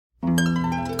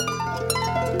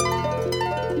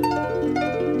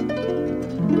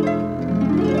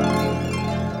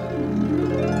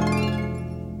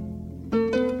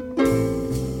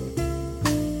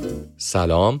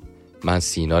سلام، من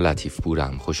سینا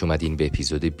لطیفپورم. خوش اومدین به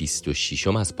اپیزود 26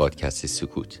 از پادکست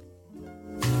سکوت.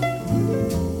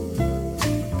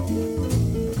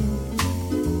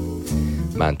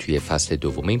 من توی فصل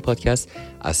دوم این پادکست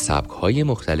از سبک‌های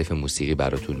مختلف موسیقی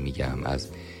براتون میگم، از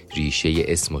ریشه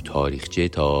اسم و تاریخچه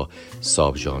تا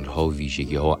ساب ژانرها و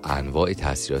ویژگی‌ها و انواع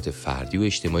تاثیرات فردی و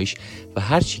اجتماعیش و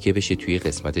هر چی که بشه توی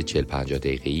قسمت 40-50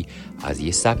 دقیقه‌ای از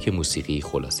یه سبک موسیقی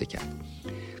خلاصه کرد.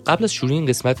 قبل از شروع این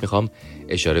قسمت میخوام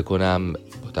اشاره کنم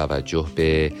با توجه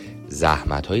به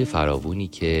زحمت‌های فراوانی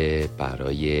که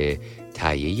برای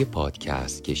تهیه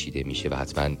پادکست کشیده میشه و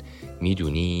حتما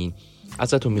میدونین،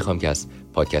 ازتون میخوام که از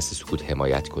پادکست سکوت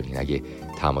حمایت کنین. اگه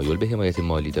تمایل به حمایت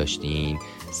مالی داشتین،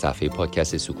 صفحه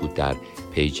پادکست سکوت در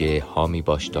پیج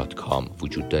hamibash.com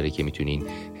وجود داره که میتونین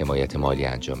حمایت مالی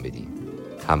انجام بدین.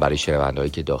 هم برای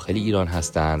شنوندهایی که داخل ایران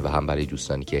هستن و هم برای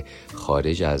دوستانی که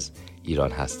خارج از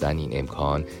ایران هستن این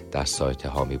امکان در سایت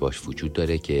هامی باش وجود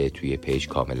داره که توی پیج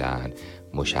کاملا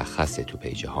مشخصه، تو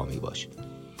پیج هامی باش.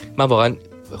 من واقعا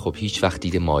هیچ وقت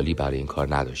دید مالی برای این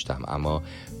کار نداشتم، اما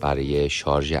برای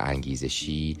شارژ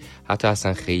انگیزشی حتی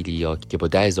اصلا خیلی ها که با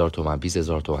 10,000 تومان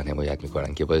 20,000 تومان حمایت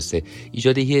میکنن که باعث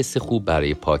ایجاد یه حس خوب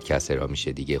برای پادکست را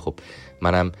میشه دیگه.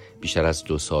 منم بیشتر از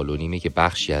 2.5 سال که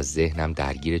بخشی از ذهنم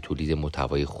درگیر تولید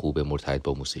محتوای خوب مرتبط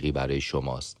با موسیقی برای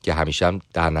شماست که همیشه هم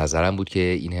در نظرم بود که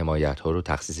این حمایت ها رو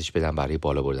تخصیصش بدم برای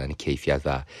بالا بردن کیفیت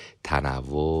و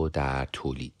تنوع در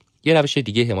تولید. یه روش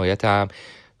دیگه حمایتم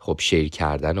شیر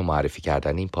کردن و معرفی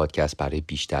کردن این پادکست برای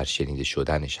بیشتر شنیده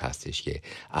شدنش هستش که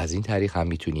از این طریق هم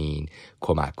میتونین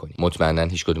کمک کنین. مطمئناً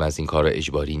هیچ کدوم از این کارا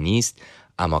اجباری نیست،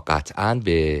 اما قطعاً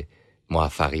به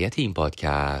موفقیت این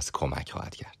پادکست کمک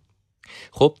خواهد کرد.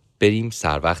 بریم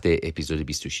سر وقت اپیزود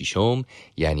 26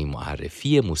 یعنی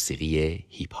معرفی موسیقی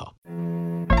هیپ هاپ.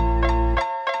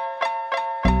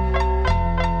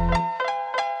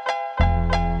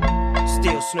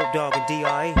 Still Snoop Dogg and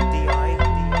D.I.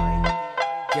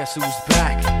 Guess who's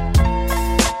back?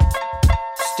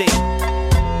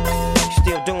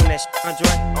 Still doing that shit,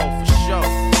 Andre? Oh, for sure.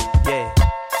 Yeah.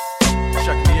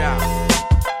 Check me out.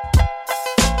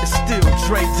 It's still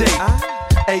Dre Day,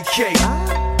 A.K.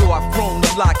 Though I've grown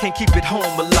a lot, can't keep it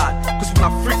home a lot. Cause when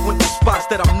I frequent the spots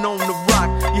that I'm known to rock,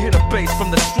 you hear the bass from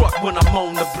the truck when I'm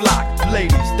on the block.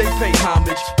 Ladies, they pay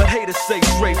homage, but haters say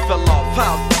Dre fell off.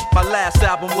 How? My last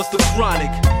album was The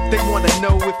Chronic. They wanna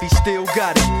know if he still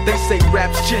got it. They say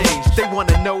raps changed. They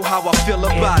wanna know how I feel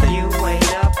about it. You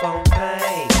ain't up on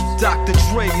pace. Dr.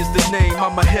 Dre is the name.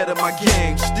 I'm ahead of my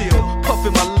game. Still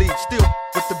puffin' my leaf. Still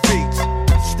with the beats.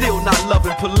 Still not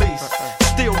loving police.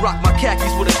 Still rock my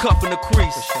khakis with a cuff and a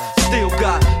crease. Still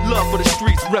got love for the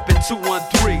streets, reppin'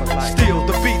 213. Still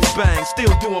the beats bang,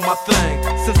 still doing my thing.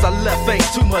 Since I left ain't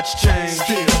too much change.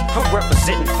 Still I'm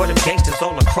representing for the gangsters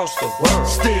all across the world.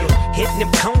 Still hitting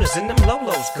them corners and them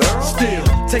lolos, girl. Still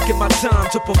taking my time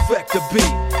to perfect the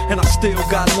beat. And I still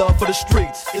got love for the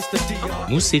streets. It's the DR.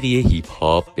 موسیقی هیپ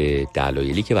هاپ به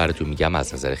دلایلی که براتون میگم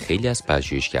از نظر خیلی از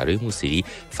پژوهشگرای موسیقی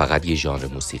فقط یه ژانر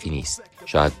موسیقی نیست.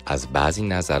 شاید از بعضی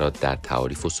نظرات در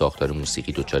تعاریف و ساختار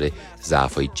موسیقی دچار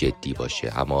ضعف‌های جدی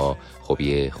باشه، اما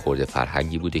یه خورده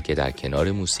فرهنگی بوده که در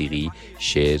کنار موسیقی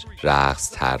شعر،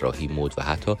 رقص، طراحی، مد و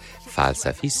حتی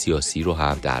فلسفی سیاسی رو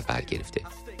هم در بر گرفته.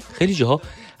 خیلی جاها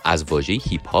از واژه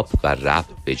هیپ هاپ و رپ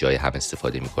به جای هم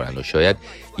استفاده میکنن و شاید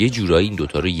یه جورایی این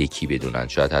دوتا رو یکی بدونن.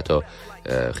 شاید حتی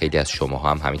خیلی از شما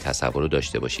هم همین تصور رو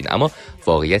داشته باشین، اما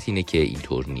واقعیت اینه که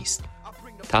اینطور نیست.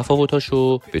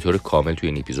 تفاوتاشو به طور کامل توی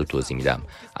این اپیزود توضیح میدم،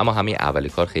 اما همین اول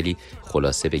کار خیلی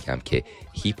خلاصه بگم که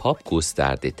هیپ هاپ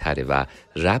گسترده تره و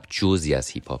رپ جزئی از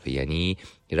هیپ هاپه. یعنی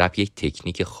رپ یک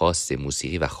تکنیک خاص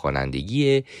موسیقی و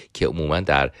خوانندگیه که عموما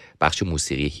در بخش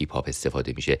موسیقی هیپ هاپ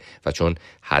استفاده میشه و چون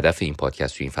هدف این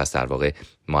پادکست توی این فصل در واقع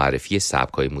معرفی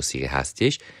سبک‌های موسیقی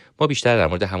هستش، ما بیشتر در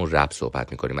مورد همون رپ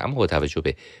صحبت میکنیم. اما با توجه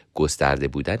به گسترده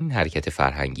بودن این حرکت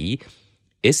فرهنگی،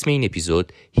 اسم این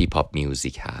اپیزود هیپ هاپ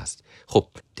میوزیک هست.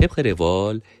 طبق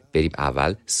روال بریم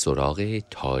اول سراغ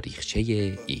تاریخچه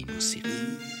این موسیقی.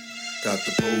 Got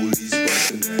the police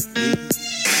bustin' at me,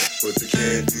 but they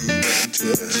can't do nothing to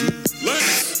the G.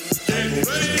 Let's get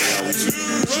ready to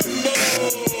rumble.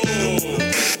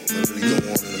 Really go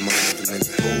on in the mind like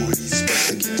the police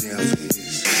bustin' get down for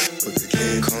this, but they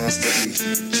can't constantly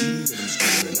G. I'm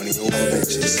screaming money over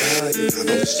bitches side. I'm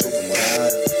just talking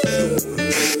wide.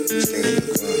 Stay in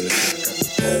the ground. Got the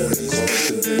police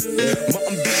bustin' at me. My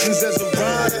ambitions as a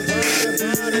rider.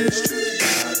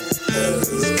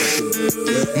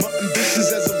 My ambitions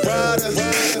as a rider.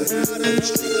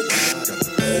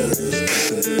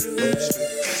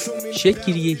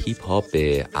 شکل‌گیری هیپ هاپ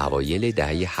به اوایل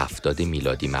دهه 70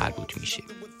 میلادی مربوط میشه.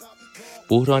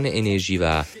 بحران انرژی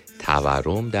و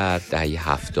تورم در دهه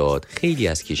 70 خیلی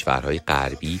از کشورهای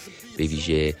غربی به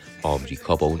ویژه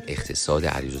آمریکا با اون اقتصاد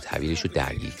عریض و طویلش رو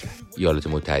درگیر کرد. ایالات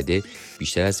متحده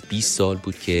بیشتر از 20 سال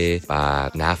بود که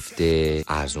بر نفت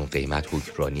ارزون قیمت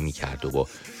حکمرانی می‌کرد و با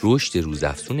رشد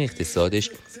روزافزون اقتصادش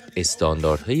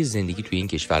استانداردهای زندگی توی این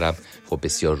کشورم خب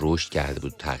بسیار رشد کرده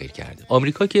بود، تغییر کرده.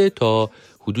 آمریکا که تا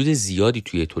حدود زیادی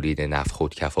توی تولید نفت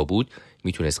خودکفا بود،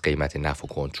 میتونست قیمت نفت رو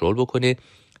کنترل بکنه،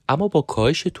 اما با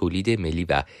کاهش تولید ملی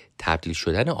و تبدیل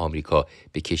شدن آمریکا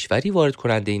به کشوری وارد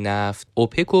کننده نفت،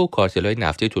 اوپک و کارتل‌های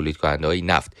نفتی تولید کننده‌های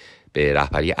نفت به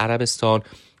رهبری عربستان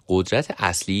قدرت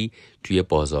اصلی توی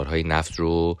بازارهای نفت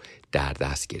رو در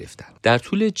دست گرفتن. در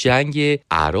طول جنگ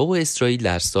عرب و اسرائیل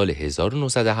در سال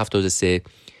 1973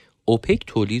 اوپک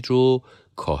تولید رو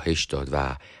کاهش داد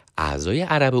و اعضای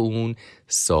عرب اون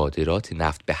صادرات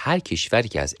نفت به هر کشوری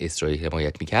که از اسرائیل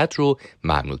حمایت میکرد رو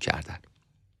ممنوع کردند.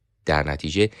 در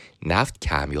نتیجه نفت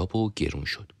کمیاب و گرون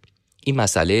شد. این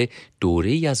مسئله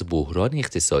دوره‌ای از بحران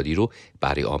اقتصادی رو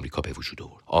برای آمریکا به وجود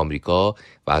آورد. آمریکا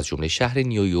و از جمله شهر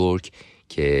نیویورک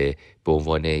که به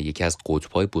عنوان یکی از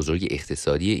قطب‌های بزرگ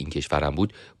اقتصادی این کشورم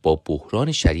بود، با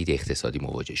بحران شدید اقتصادی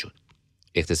مواجه شد.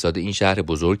 اقتصاد این شهر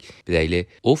بزرگ به دلیل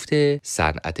افت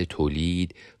صنعت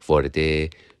تولید وارد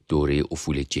دوره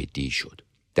افول جدی شد.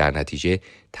 در نتیجه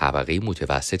طبقه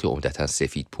متوسط عمدتاً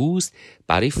سفید پوست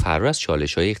برای فرار از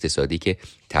چالش‌های اقتصادی که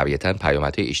طبیعتاً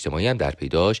پیامدهای اجتماعی هم در پی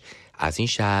داشت، از این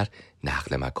شهر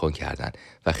نقل مکان کردن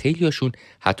و خیلیاشون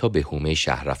حتی به حومه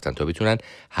شهر رفتن تا بتونن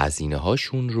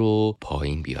هزینه‌هاشون رو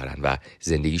پایین بیارن و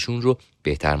زندگیشون رو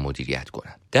بهتر مدیریت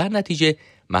کنن. در نتیجه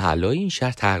محلهای این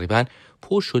شهر تقریباً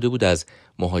پر شده بود از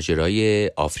مهاجرای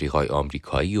آفریقای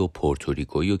آمریکایی و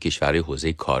پورتوریکویی و کشورهای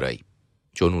حوزه کارایی،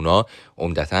 چون اونا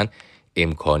عمدتاً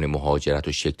امکان مهاجرت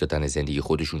و شکل دادن زندگی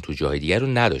خودشون تو جای دیگر رو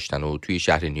نداشتن و توی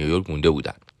شهر نیویورک مونده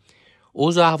بودن.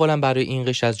 اوضاع احوالاً برای این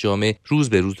قشر از جامعه روز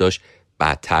به روز داشت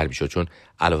بدتر میشد، چون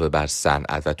علاوه بر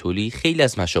صنعت و تولید خیلی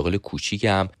از مشاغل کوچیک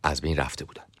هم از بین رفته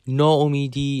بودن.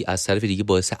 ناامیدی از طرف دیگه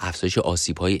باعث افزایش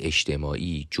آسیب‌های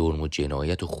اجتماعی، جرم و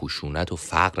جنایت و خشونت و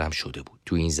فقر هم شده بود.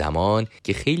 تو این زمان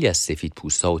که خیلی از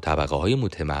سفیدپوست‌ها و طبقه‌های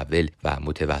متمول و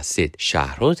متوسط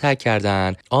شهرها رو ترک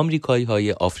کردن،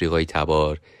 آمریکایی‌های آفریقایی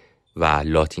تبار و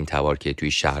لاتین تبار که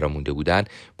توی شهرها مونده بودن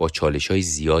با چالش‌های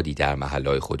زیادی در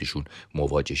محله‌های خودشون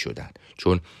مواجه شدن،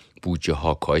 چون بودجه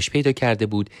ها کاهش پیدا کرده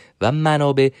بود و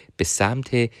منابع به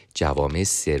سمت جوامع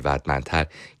ثروتمندتر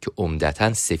که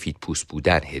عمدتاً سفید پوست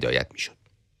بودن هدایت می شد.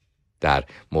 در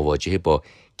مواجهه با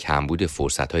کمبود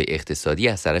فرصت‌های اقتصادی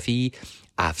از طرفی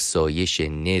افزایش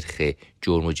نرخ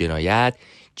جرم و جنایت،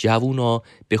 جوونا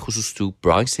به خصوص تو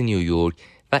برانکس نیویورک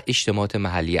و اجتماعات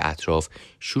محلی اطراف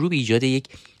شروع به ایجاد یک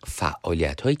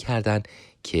فعالیت‌هایی کردند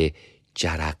که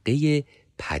جرقه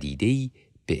پدیده‌ای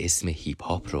به اسم هیپ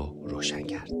هاپ رو روشن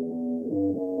کرد.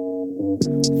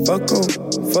 Fuck home,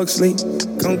 fuck sleep,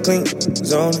 come clean,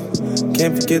 zone.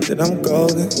 Can't forget that I'm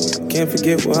golden, can't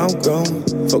forget where I'm going.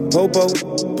 Fuck popo,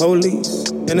 police,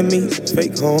 enemies,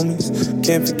 fake homies.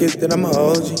 Can't forget that I'm a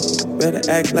OG, better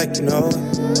act like you know it.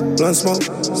 Blunt smoke,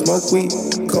 smoke weed,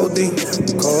 codeine,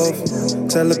 cough.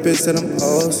 Tell a bitch that I'm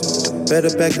awesome,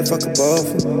 better back the fuck up off.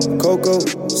 Coco,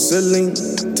 Celine,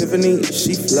 Tiffany,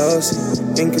 she flossy.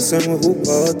 Ain't concerned with who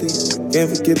bought these, can't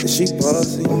forget that she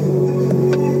bossy.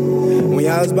 When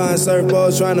I was buying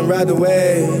surfboards trying to ride the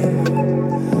wave,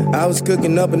 I was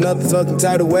cooking up another fucking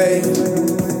tidal wave.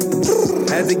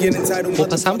 خب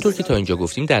پس همونطور که تا اینجا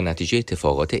گفتیم، در نتیجه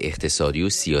اتفاقات اقتصادی و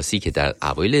سیاسی که در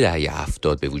اوایل دهه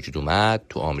 70 به وجود اومد،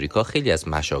 تو آمریکا خیلی از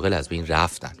مشاغل از بین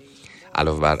رفتن.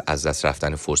 علاوه بر از دست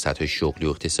رفتن فرصت‌های شغلی و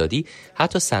اقتصادی،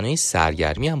 حتی صنایع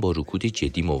سرگرمی هم با رکود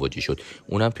جدی مواجه شد،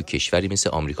 اونم تو کشوری مثل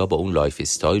آمریکا با اون لایف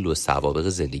استایل و سوابق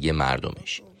زندگی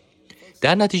مردمش.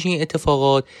 در نتیجه این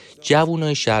اتفاقات،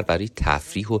 جوانای شهر برای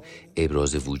تفریح و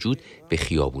ابراز وجود به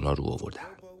خیابونا رو آوردن.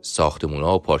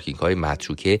 ساختمونا و پارکینگ‌های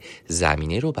متروکه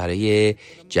زمینه رو برای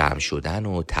جمع شدن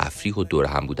و تفریح و دور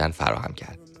هم بودن فراهم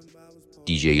کرد.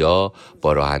 دیجی‌ها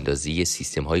با راه اندازی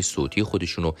سیستم‌های صوتی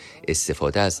خودشون و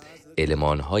استفاده از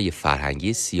المان‌های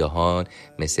فرهنگی سیاهان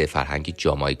مثل فرهنگ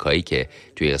جامائیکایی که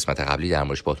توی قسمت قبلی در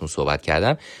موردش باهاتون صحبت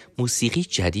کردم، موسیقی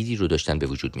جدیدی رو داشتن به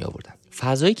وجود می آوردن.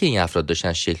 فضایی که این افراد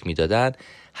داشتن شکل میدادن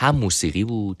هم موسیقی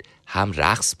بود، هم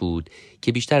رقص بود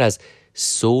که بیشتر از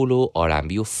سول و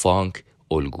آرنبی و فانک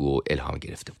الگو و الهام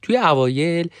گرفته بود. توی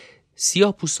اوایل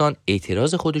سیاه‌پوستان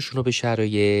اعتراض خودشون رو به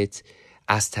شرایط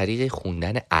از طریق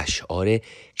خوندن اشعار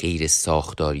غیر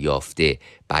ساختار یافته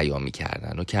بیان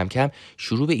می‌کردن و کم کم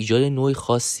شروع به ایجاد نوع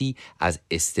خاصی از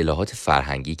اصطلاحات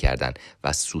فرهنگی کردن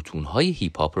و ستون‌های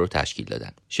هیپ هاپ رو تشکیل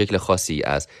دادن. شکل خاصی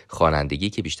از خوانندگی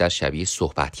که بیشتر شبیه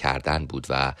صحبت کردن بود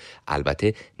و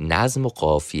البته نظم و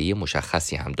قافیه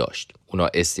مشخصی هم داشت. اونا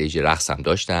استیج رقص هم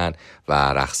داشتن و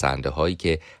رقصنده هایی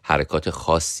که حرکات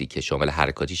خاصی که شامل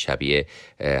حرکاتی شبیه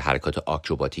حرکات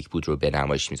آکروباتیک بود رو به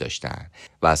نمایش میذاشتن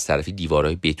و از طرفی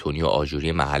دیوارهای بتونی و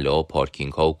آجوری محله‌ها و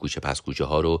پارکینگ‌ها و کوچه پس کوچه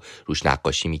ها رو روش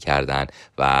نقاشی میکردن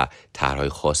و طرح‌های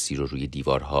خاصی رو روی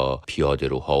دیوارها،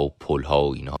 پیاده‌روها و پل‌ها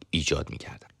و اینا ایجاد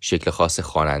میکردن. شکل خاص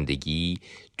خوانندگی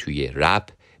توی رپ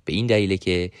به این دلیله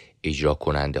که اجرا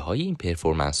کننده های این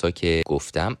پرفورمنس ها که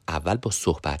گفتم اول با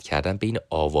صحبت کردن بین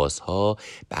آوازها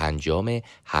به انجام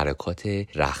حرکات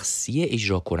رقصی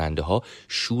اجرا کننده ها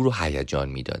شور و هیجان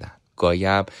میدادن. گاهی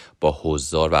هم با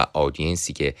حضار و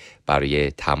آدینسی که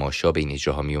برای تماشا به این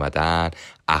اجراها می اومدن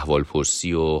احوال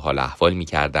پرسی و حال احوال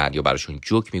میکردن یا براشون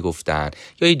جوک میگفتن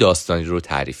یا یه داستانی رو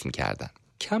تعریف میکردن.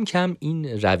 کم کم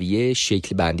این رویه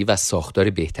شکل بندی و ساختار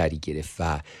بهتری گرفت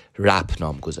و رپ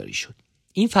نامگذاری شد.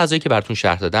 این فضایی که براتون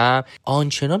شرح دادم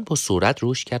آنچنان با سرعت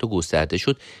رشد کرد و گسترده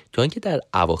شد تا اینکه در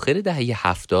اواخر دهه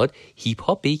 70 هیپ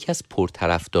هاپ به یکی از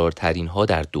پرطرفدارترین ها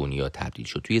در دنیا تبدیل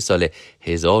شد. توی سال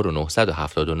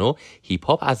 1979 هیپ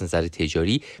هاپ از نظر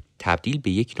تجاری تبدیل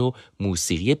به یک نوع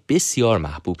موسیقی بسیار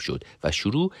محبوب شد و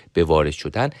شروع به وارد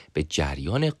شدن به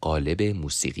جریان غالب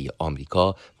موسیقی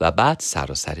آمریکا و بعد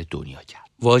سراسر دنیا کرد.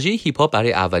 واژه هیپ هاپ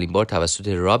برای اولین بار توسط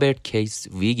رابرت کیس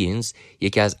ویگینز،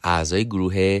 یکی از اعضای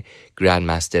گروه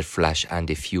گرندمستر فلش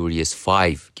اند فیوریوس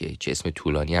 5 که چه اسم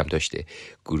طولانی هم داشته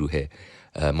گروه،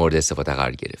 مورد استفاده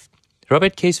قرار گرفت.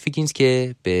 رابرت کیس ویگینز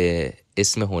که به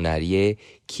اسم هنری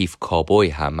کیف کابوی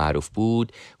هم معروف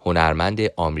بود، هنرمند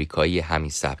آمریکایی همین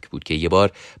سبک بود که یه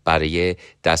بار برای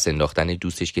دست انداختن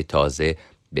دوستش که تازه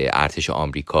به ارتش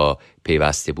آمریکا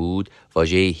پیوسته بود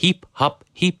واژه هیپ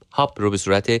هاپ رو به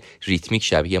صورت ریتمیک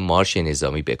شبیه مارش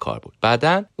نظامی به کار برد.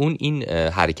 بعداً اون این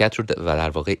حرکت رو و در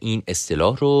واقع این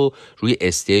اصطلاح رو روی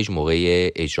استیج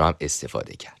موقع اجرا هم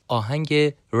استفاده کرد.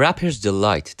 آهنگ رپرز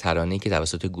دلایت، ترانه‌ای که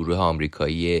توسط گروه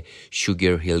آمریکایی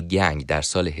شوگر هیل گنگ در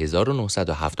سال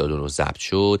 1979 ضبط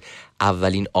شد،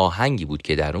 اولین آهنگی بود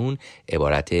که در اون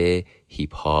عبارت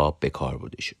هیپ هاپ به کار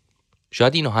برده شد.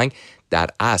 شاید این آهنگ در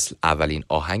اصل اولین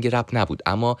آهنگ رپ نبود،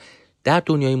 اما در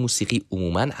دنیای موسیقی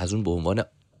عموماً از اون به عنوان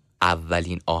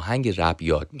اولین آهنگ رپ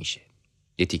یاد میشه.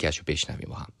 یه تیکش رو بشنویم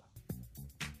با هم.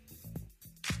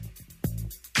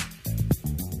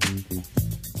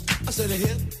 I said a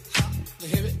hip hop, the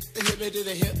hip it to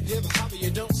the hip hop,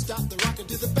 you don't stop the rockin'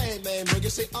 to the bang bang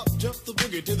boogie. Say up jump the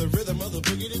boogie to the rhythm of the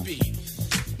boogie to beat.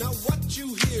 Now what you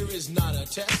hear is not a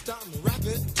test, I'm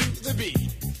rapping to the beat.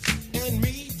 And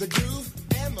me, the groove,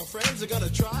 and my friends are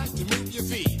gonna try to move your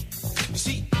feet. You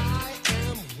see, I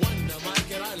am Wonder Mike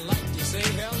and I like to say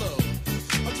hello.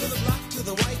 To the black, to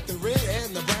the white, the red, and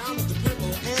the brown, the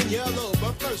purple, and yellow.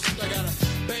 But first I gotta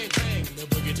bang, bang, the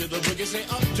boogie to the boogie. Say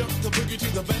up, jump the boogie to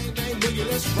the bang, bang, boogie.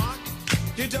 Let's rock.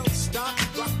 You don't stop,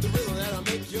 rock the rhythm that'll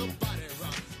make your body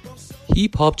rock.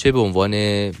 هیپ هاپ چه به عنوان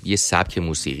یه سبک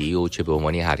موسیقی و چه به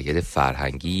عنوان یه حرکت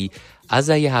فرهنگی از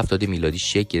دهه 70 میلادی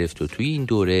شکل گرفت و توی این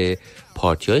دوره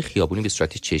پارتی‌های خیابونی به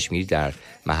صورت چشمگیری در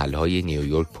محله‌های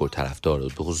نیویورک پرطرفدار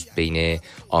بود، بخصوص بین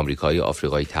آمریکایی و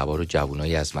آفریقایی تبار و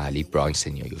جوانایی از محلی برانکس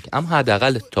نیویورک. اما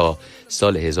حداقل تا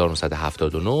سال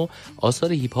 1979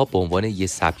 آثار هیپ هاپ به عنوان یه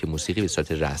سبک موسیقی به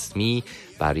صورت رسمی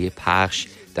برای پخش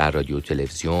در رادیو و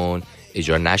تلویزیون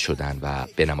اجرا نشدن و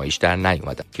به نمایش در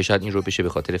نیومدن که شاید این رو بشه به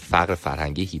خاطر فقر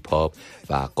فرهنگی هیپ هاپ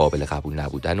و قابل قبول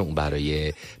نبودن اون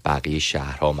برای بقیه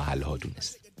شهرها و محلها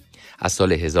دونست. از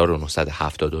سال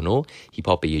 1979 هیپ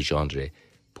هاپ به یه ژانر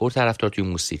پرطرفدار توی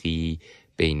موسیقی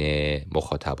بین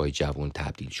مخاطبای جوان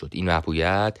تبدیل شد. این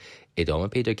محبوبیت ادامه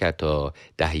پیدا کرد تا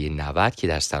دهه 90 که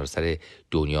در سراسر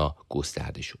دنیا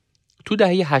گسترده شد. تو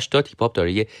دهه 80 هیپ هاپ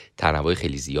دارای تنوع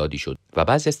خیلی زیادی شد و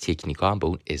بعضی از تکنیک‌ها هم به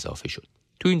اون اضافه شد.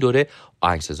 تو این دوره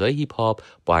آهنگسازهای هیپ هاپ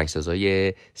با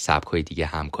آهنگسازهای سبک‌های دیگه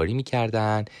همکاری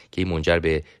می‌کردن که این منجر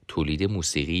به تولید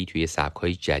موسیقی توی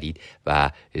سبک‌های جدید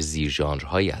و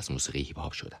زیرژانرهایی از موسیقی هیپ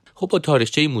هاپ شدن. خب با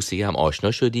تاریخچه موسیقی هم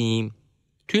آشنا شدیم.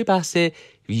 توی بحث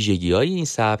ویژگی‌های این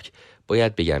سبک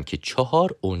باید بگم که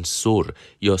 4 عنصر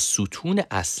یا ستون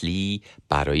اصلی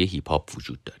برای هیپ هاپ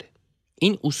وجود داره.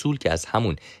 این اصول که از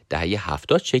همون دهه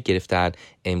 70 شکل گرفتن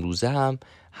امروزه هم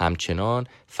همچنان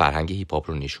فرهنگ هیپ هاپ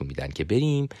رو نشون میدن که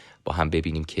بریم با هم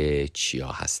ببینیم که چیا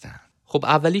هستن. خب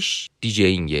اولیش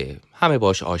دیجینگه، همه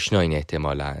باش آشناین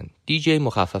احتمالاً. دیجی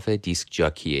مخفف دیسک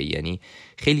جاکیه، یعنی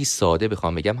خیلی ساده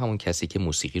بخوام بگم همون کسی که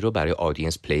موسیقی رو برای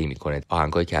آدینس پلی میکنه،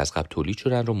 آهنگایی که از قبل تولید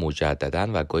شدن رو مجدداً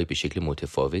و گاهی به شکل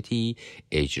متفاوتی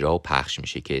اجرا و پخش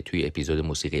میشه که توی اپیزود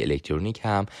موسیقی الکترونیک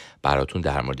هم براتون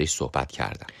در موردش صحبت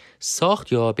کردم.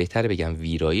 ساخت یا بهتره بگم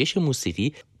ویرایش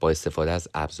موسیقی با استفاده از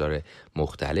ابزار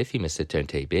مختلفی مثل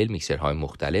ترنتیبل، میکسرهای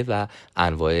مختلف و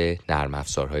انواع نرم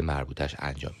افزارهای مربوطش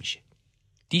انجام میشه.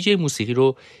 دیجی موسیقی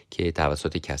رو که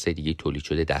توسط کسای دیگه تولید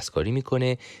شده دستکاری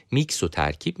میکنه، میکس و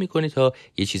ترکیب میکنه تا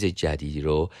یه چیز جدیدی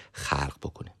رو خلق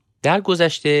بکنه. در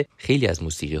گذشته خیلی از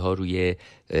موسیقی ها روی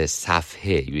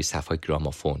صفحه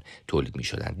گرامافون تولید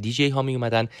میشدن. دیجی ها می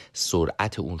اومدن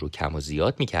سرعت اون رو کم و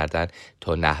زیاد میکردن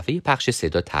تا نحوه پخش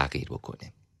صدا تغییر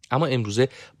بکنه. اما امروزه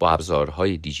با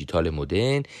ابزارهای دیجیتال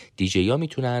مدرن دیجی ها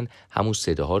میتونن همون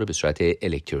صداها رو به صورت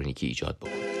الکترونیکی ایجاد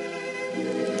بکنن.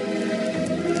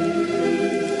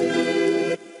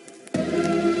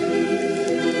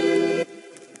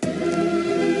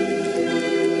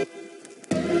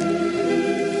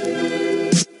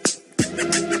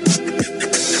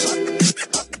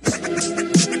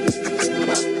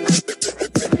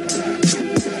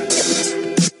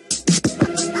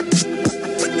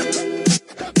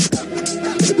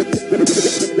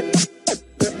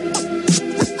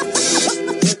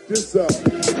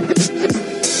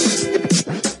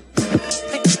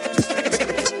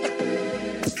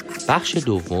 بخش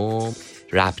دوم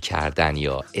رپ کردن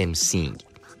یا امسینگ.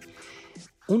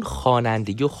 اون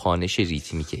خوانندگی و خوانش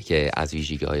ریتمیکه که از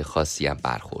ویژگی‌های خاصی هم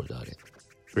برخورداره.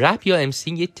 رپ یا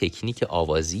امسینگ یه تکنیک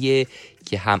آوازیه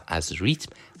که هم از ریتم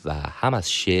و هم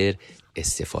از شعر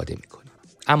استفاده میکنه،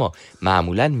 اما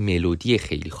معمولاً ملودی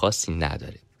خیلی خاصی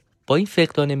نداره. با این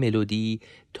فقدان ملودی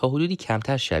تا حدودی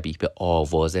کمتر شبیه به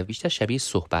آوازه، بیشتر شبیه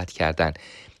صحبت کردن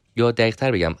یا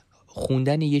دقیق‌تر بگم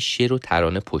خوندن یه شعر و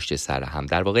ترانه پشت سر هم.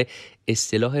 در واقع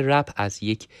اصطلاح رپ از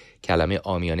یک کلمه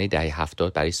عامیانه دهه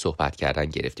 70 برای صحبت کردن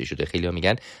گرفته شده. خیلی‌ها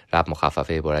میگن رپ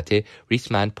مخفف عبارت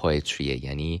ریتم اند پوئتریه،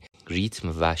 یعنی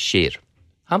ریتم و شعر.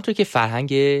 همونطور که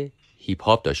فرهنگ هیپ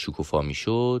هاپ داشت شکوفا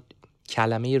میشد،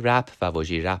 کلمه رپ و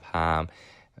واژه رپ هم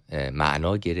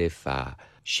معنا گرفت و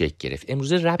شکل گرفت.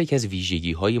 امروزه رپ یکی از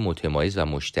ویژگی‌های متمایز و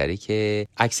مشترک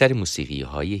اکثر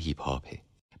موسیقی‌های هیپ هاپه.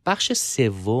 بخش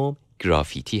سوم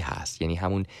گرافیتی هست، یعنی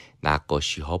همون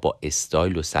نقاشی ها با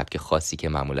استایل و سبک خاصی که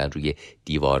معمولا روی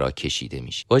دیوارا کشیده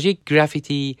میشه. واژه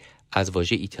گرافیتی از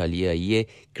واژه ایتالیایی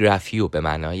گرافیو به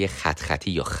معنای خط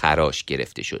خطی یا خراش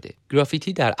گرفته شده.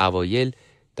 گرافیتی در اوایل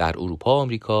در اروپا و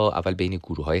آمریکا اول بین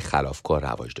گروه‌های خلافکار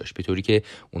رواج داشت، به طوری که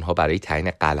اونها برای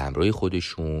تعیین قلمروی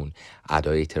خودشون،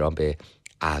 ادای احترام به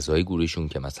اعضای گروهشون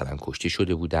که مثلا کشته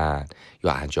شده بودن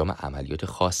یا انجام عملیات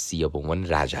خاصی یا به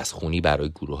عنوان رجزخونی برای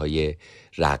گروه‌های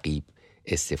رقیب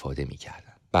استفاده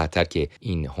می‌کردن. بعدتر که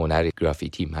این هنر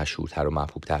گرافیتی مشهورتر و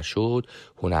محبوبتر شد،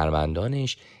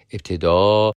 هنرمندانش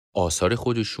ابتدا آثار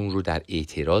خودشون رو در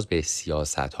اعتراض به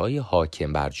سیاست‌های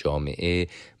حاکم بر جامعه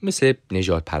مثل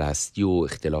نژادپرستی و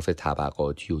اختلاف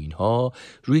طبقاتی و اینها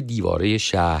روی دیواره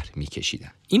شهر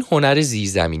می‌کشیدن. این هنر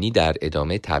زیرزمینی در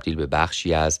ادامه تبدیل به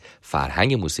بخشی از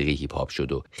فرهنگ موسیقی هیپ هاپ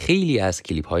شد و خیلی از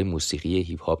کلیپ‌های موسیقی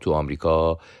هیپ هاپ تو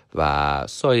آمریکا و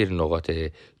سایر نقاط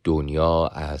دنیا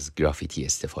از گرافیتی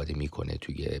استفاده میکنه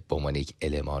توی به عنوان یک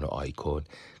المان و آیکون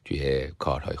توی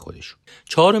کارهای خودشون.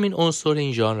 چهارمین عنصر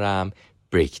این ژانر هم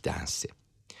بریک دنسه.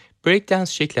 بریک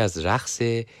دنس شکل از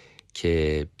رقصه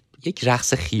که یک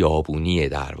رقص خیابونیه،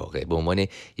 در واقع به عنوان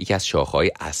یکی از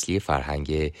شاخه‌های اصلی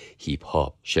فرهنگ هیپ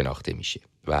هاپ شناخته میشه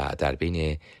و در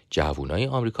بین جوانای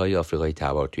آمریکایی آفریقایی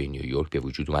تبار توی نیویورک به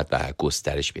وجود اومد و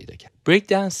گسترش پیدا کرد. بریک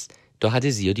دنس تا حد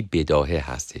زیادی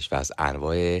بداهه هستش و از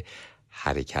انواع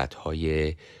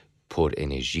حرکت‌های پر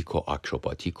انرژیک و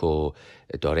آکروباتیک و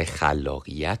داره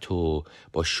خلاقیت و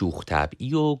با شوخ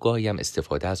طبعی و گاهی هم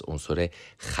استفاده از عنصر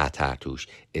خطر توش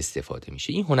استفاده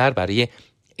میشه. این هنر برای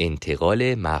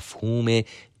انتقال مفهوم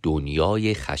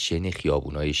دنیای خشن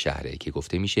خیابونای شهره که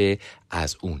گفته میشه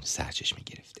از اون سرچشمه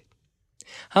گرفته.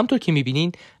 همطور که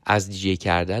میبینین از دیجی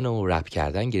کردن و رپ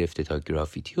کردن گرفته تا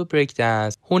گرافیتی و بریک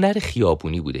دنس هنر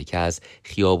خیابونی بوده که از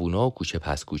خیابونا و کوچه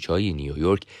پس کوچه‌های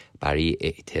نیویورک برای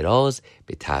اعتراض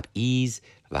به تبعیض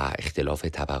و اختلاف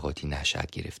طبقاتی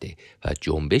نشأت گرفته و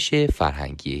جنبش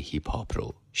فرهنگی هیپ هاپ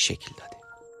رو شکل داده.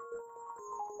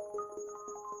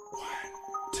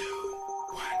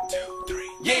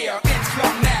 Yeah,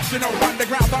 Islam national,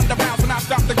 underground, thunderbound, when I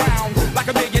stop the ground. Like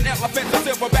a million elephants, a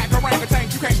silverback orangutan,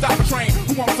 you can't stop a train.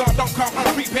 Who wants some, don't come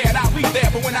unprepared, I'll be there,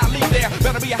 but when I leave there,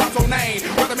 better be a household name.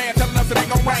 Weatherman telling us it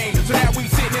ain't gon' rain, so now we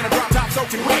sitting in a drop top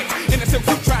soaking wet. In a silk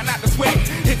suit, trying not to sweat.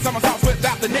 Hit somersaults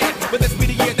without the net, but this be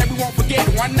the year that we won't forget.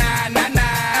 1999, and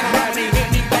I'm running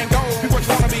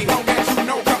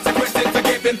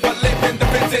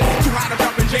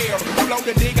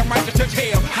dig, I might just touch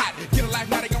hell. Hot, get a life,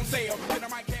 now they gon' sell. Then I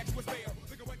might catch you a spell.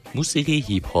 موسیقی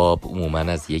هیپ هاپ عموماً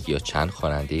از یک یا چند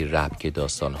خواننده رپ که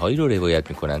داستان‌هایی رو روایت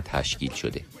می‌کنن تشکیل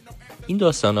شده. این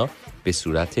داستان‌ها به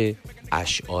صورت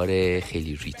اشعار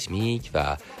خیلی ریتمیک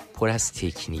و پر از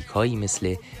تکنیک‌هایی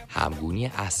مثل همگونی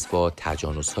اصوات،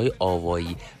 تجانس‌های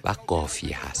آوایی و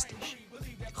قافیه هستش.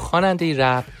 خواننده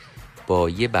رپ با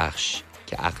یه بخش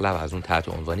که اغلب از اون تحت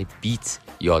عنوان بیت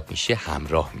یاد میشه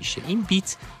همراه میشه. این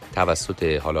بیت توسط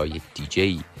حالا یک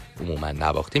دیجی عموما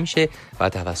نواخته میشه و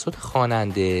توسط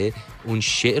خواننده اون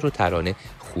شعر و ترانه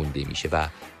خونده میشه و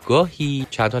گاهی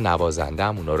چند تا نوازنده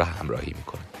هم اونا رو همراهی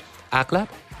میکنه. اغلب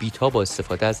بیت ها با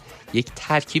استفاده از یک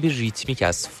ترکیب ریتمیک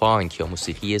از فانک یا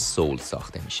موسیقی سول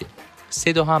ساخته میشه.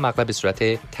 صداها هم اغلب به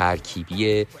صورت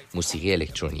ترکیبی موسیقی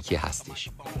الکترونیکی هستش.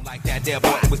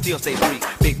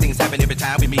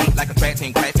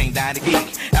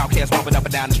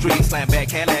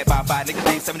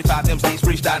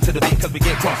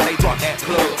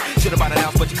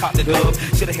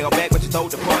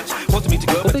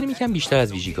 خب بریم یکم بیشتر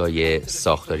از ویژگی‌های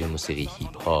ساختاری موسیقی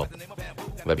هیپ هاپ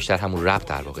و بیشتر همون رپ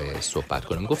در واقع صحبت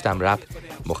کنیم. گفتم رپ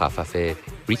مخفف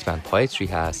ریتم اند پوئتری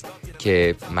هست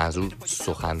که منظور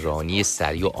سخنرانی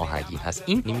سریع و آهنگین هست.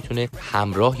 این نمیتونه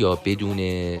همراه یا بدون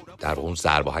در اون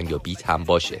ضرب آهنگ یا بیت هم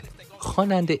باشه.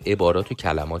 خواننده عبارات و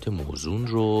کلمات موزون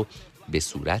رو به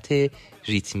صورت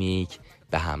ریتمیک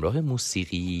به همراه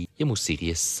موسیقی، یه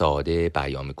موسیقی ساده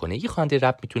بیان میکنه. یه خواننده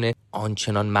رپ میتونه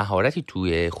آنچنان مهارتی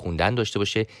توی خوندن داشته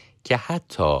باشه که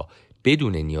حتی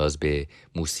بدون نیاز به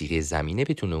موسیقی زمینه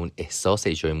بتونه اون احساس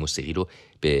اجرای موسیقی رو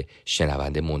به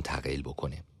شنونده منتقل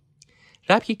بکنه.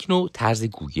 رپ یک نوع طرز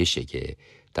گویشه که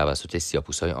توسط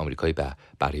سیاه‌پوست‌های آمریکایی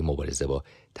برای مبارزه با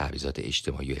تبعیضات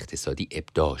اجتماعی و اقتصادی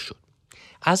ابداع شد.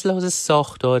 از لحاظ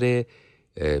ساختار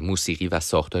موسیقی و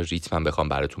ساختار ریتم هم بخوام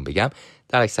براتون بگم،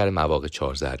 در اکثر مواقع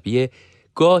 4 ضربیه.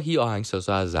 گاهی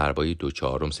آهنگسازها از ضربای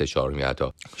 2/4 3/4 یا حتی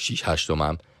 6/8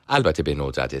 هم البته به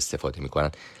ندرت استفاده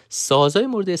میکنن. سازهای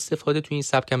مورد استفاده تو این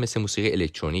سبک هم مثل موسیقی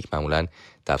الکترونیک معمولا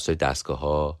توسط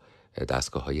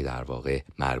دستگاه‌های در واقع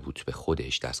مربوط به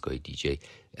خودش، دستگاه دیجی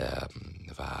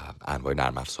و انواع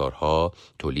نرم افزارها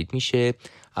تولید میشه.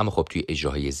 اما خب توی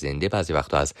اجراهای زنده بعضی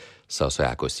وقتا از سازهای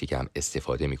اکوستیک هم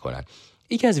استفاده میکنن.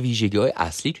 یکی از ویژگی‌های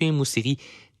اصلی توی این موسیقی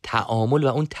تعامل و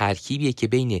اون ترکیبیه که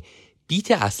بین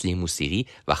بیت اصلی موسیقی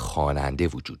و خواننده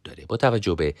وجود داره. با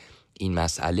توجه به این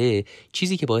مسئله،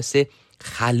 چیزی که باعث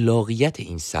خلاقیت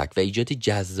این سبک و ایجاد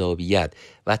جذابیت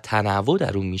و تنوع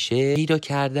در اون میشه، پیدا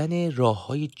کردن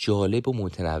راه‌های جالب و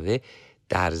متنوع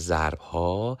در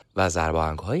ضرب‌ها و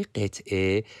ضرب‌آهنگ‌های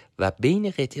قطعه و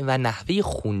بین قطعه و نحوه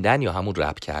خوندن یا همون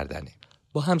رپ کردنه.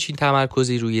 با همچین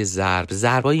تمرکزی روی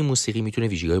ضربای موسیقی میتونه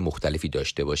ویژگی‌های مختلفی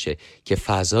داشته باشه که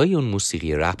فضای اون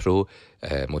موسیقی رپ رو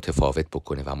متفاوت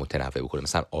بکنه و متنوع بکنه.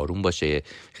 مثلا آروم باشه،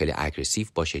 خیلی اگریسیو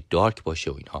باشه، دارک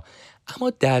باشه و اینها.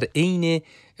 اما در عین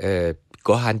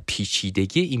گاهن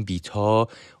پیچیدگی این بیت ها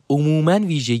عموماً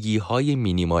ویژگی‌های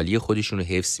مینیمالی خودشون رو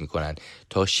حفظ میکنن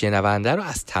تا شنونده رو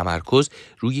از تمرکز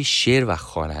روی شعر و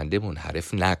خواننده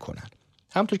منحرف نکنن.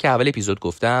 همونطور که اول اپیزود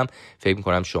گفتم، فکر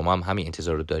میکنم شما هم همین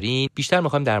انتظار رو دارین. بیشتر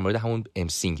میخوایم در مورد همون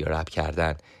امسینگ یا رپ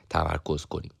کردن تمرکز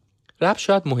کنیم. رپ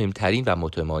شاید مهمترین و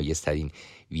متمایزترین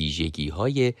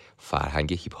ویژگی‌های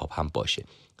فرهنگ هیپ هاپ هم باشه.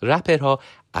 رپرها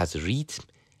از ریتم،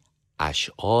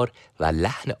 اشعار و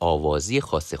لحن آوازی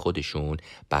خاص خودشون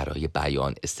برای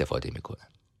بیان استفاده میکنن.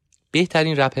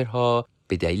 بهترین رپرها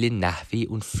به دلیل نحوه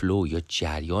اون فلو یا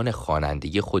جریان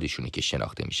خوانندگی خودشونه که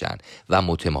شناخته میشن و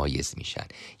متمایز میشن.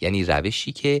 یعنی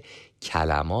روشی که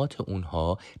کلمات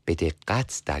اونها به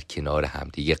دقت در کنار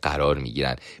همدیگه قرار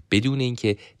میگیرن بدون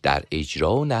اینکه در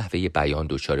اجرا و نحوه بیان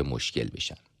دچار مشکل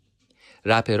بشن.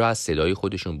 رپرها از صدای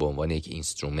خودشون به عنوان یک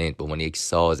اینسترومنت، به عنوان یک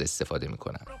ساز استفاده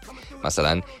میکنن.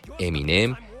 مثلا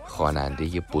امینم، خواننده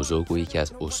بزرگ و یکی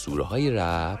از اسطوره‌های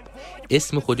رپ،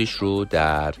 اسم خودش رو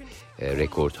در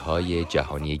رکوردهای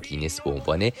جهانی گینس به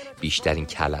عنوان بیشترین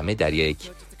کلمه در یک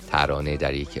ترانه،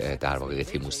 در یک در واقع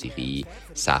قطعه موسیقی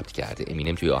ثبت کرده.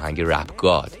 امینم توی آهنگ رپ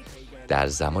گاد در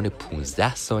زمان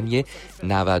 15 ثانیه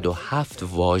 97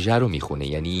 واژه رو میخونه،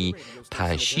 یعنی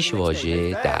 5-6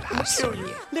 واژه در هر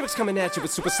ثانیه. Lyrics coming at you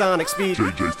with supersonic speed.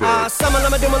 Summer,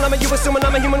 you assuming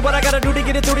I'm a human. What I gotta do to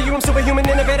get it through to you? I'm superhuman,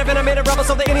 innovative, and I made a rubber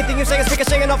so that anything you say is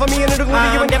ricocheting off of me and it'll glue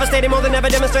to you and devastating more than ever,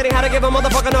 demonstrating how to give a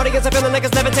motherfucking audience a feeling like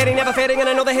it's levitating, never fading. And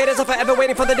I know the haters are forever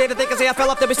waiting for the day that they can say I fell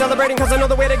off to be celebrating. Cause I know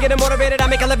the way to get them motivated. I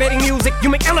make elevating music, you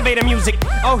make elevator music.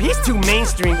 Oh, he's too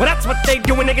mainstream. Well, that's what they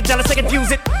do when they get jealous, they confuse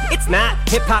it. It's not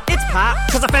hip-hop, it's pop.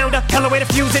 Cause I found a hella way to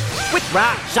fuse it. With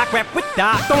rock, shock rap, with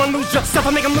dot. Don't lose yourself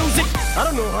and make them lose it. I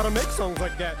don't know how to make songs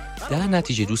like that. در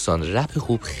نتیجه دوستان، رپ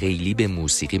خوب خیلی به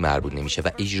موسیقی مربوط نمیشه و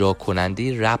اجرا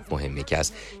کننده رپ مهمه که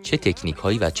از چه تکنیک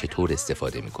هایی و چطور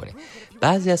استفاده میکنه.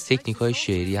 بعضی از تکنیک های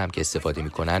شعری هم که استفاده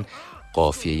میکنن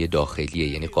قافیه داخلیه،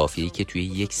 یعنی قافیه‌ای که توی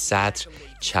یک سطر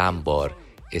چند بار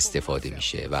استفاده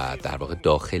میشه و در واقع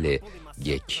داخل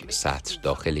یک سطر،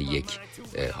 داخل یک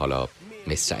حالا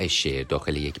مصرع شعر،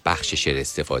 داخل یک بخش شعر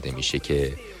استفاده میشه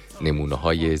که نمونه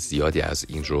های زیادی از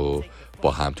این رو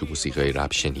با هم تو موسیقی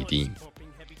رپ شنیدیم.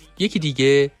 یکی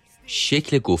دیگه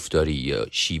شکل گفتاری یا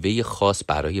شیوه خاص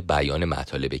برای بیان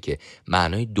مطالبه که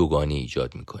معنای دوگانه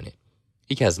ایجاد میکنه.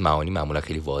 یکی از معانی معمولا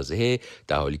خیلی واضحه،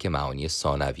 در حالی که معانی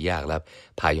ثانویه اغلب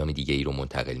پیام دیگه ای رو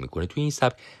منتقل میکنه. توی این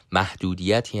سبک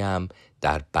محدودیتی هم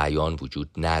در بیان وجود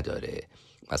نداره،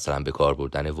 مثلا به کار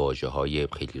بردن واژه‌های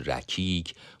خیلی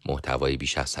رکیک، محتوای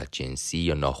بیش از حد جنسی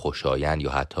یا ناخوشایند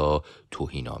یا حتی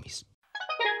توهین‌آمیز.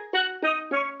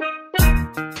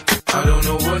 I don't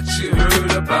know what you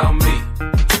heard about me,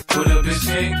 but a bitch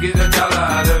can't get $1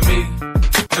 out of me.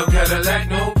 No Cadillac,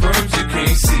 no perms, you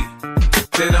can't see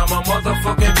that I'm a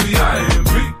motherfucking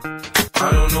P.I.M.P. I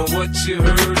don't know what you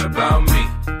heard about me,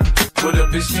 but a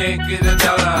bitch can't get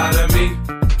 $1 out of me.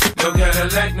 No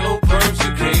Cadillac, no perms,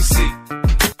 you can't see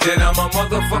that I'm a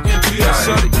motherfucking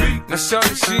P.I.M.P. Now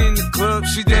shorty, she in the club,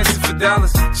 she dancing for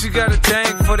dollars. She got a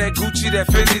thing for that Gucci, that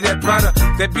Fendi, that Prada,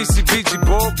 that BCBG,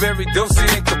 Burberry, Dolce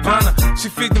and Gabbana. She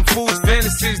feed them fools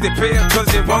fantasies, they pay her cause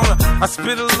they want her. I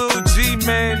spit a little G,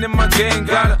 man, and my gang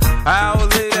got her. An hour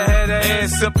later, had her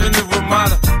ass up in the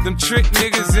Ramada. Them trick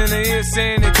niggas in the ear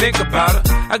saying they think about her.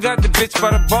 I got the bitch by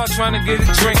the bar trying to get a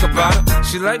drink about her.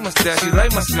 She like my style, she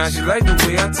like my smile, she like the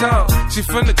way I talk. She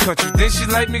from the country, then she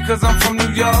like me cause I'm from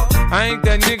New York. I ain't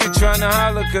that nigga tryna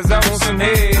holler cause I want some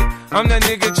head. I'm that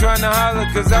nigga tryna holler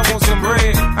cause I want some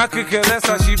bread. I could care less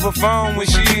how she perform when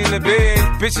she in the bed.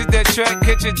 Bitch at that track,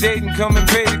 catch a date and come and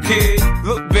pay the kid.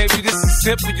 Look baby, this is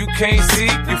simple, you can't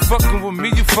see. You fucking with me,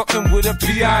 you fucking with a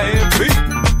P.I.M.P.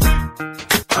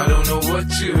 I don't know what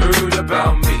you heard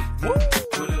about me.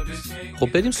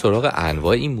 خب بریم سراغ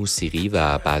انواع این موسیقی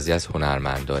و بعضی از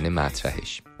هنرمندان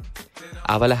مطرحش.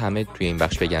 اول همه توی این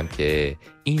بخش بگم که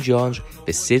این ژانر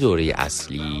به 3 دوره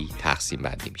اصلی تقسیم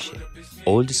بندی میشه: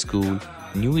 اولد اسکول،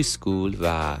 نیو اسکول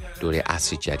و دوره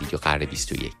عصر جدید یا قرن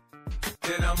 21.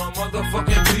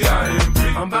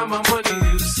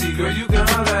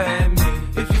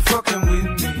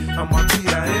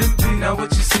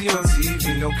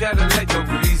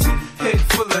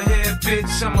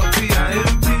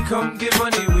 Come get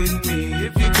money with me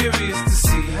if you're curious to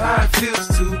see how it feels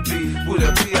to be with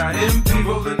a P.I.M.P.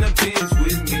 rolling the pins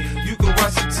with me. You can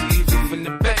watch the TV from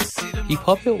the back seat. هیپ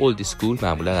هاپ اولد اسکول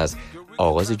معمولا از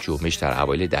آغاز جنبش در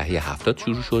اوایل دهه 70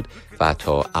 شروع شد و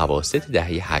تا اواسط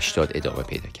دهه 80 ادامه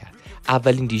پیدا کرد.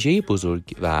 اولین دیجی بزرگ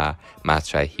و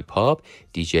مطرح هیپ هاپ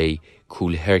دیجی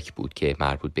کول هرک بود که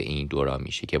مربوط به این دوران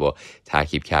میشه که با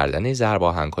ترکیب کردن ضرب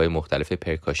آهنگ‌های مختلف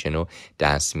پرکاشن و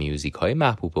دنس میوزیک‌های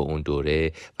محبوب اون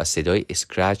دوره و صدای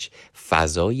اسکرچ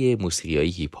فضای موسیقی‌های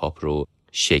هیپ هاپ رو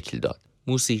شکل داد.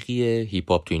 موسیقی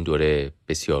هیپ هاپ تو این دوره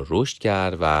بسیار رشد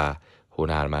کرد و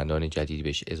هنرمندان جدیدی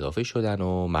بهش اضافه شدن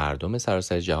و مردم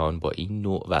سراسر جهان با این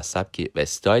نوع و سبک و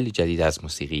استایل جدید از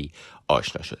موسیقی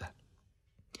آشنا شدن.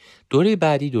 دوره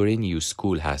بعدی دوره نیو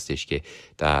اسکول هستش که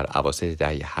در اواسط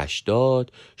دهه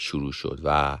 80 شروع شد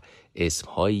و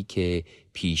اسمهایی که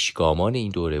پیشگامان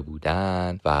این دوره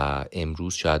بودن و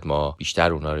امروز شاید ما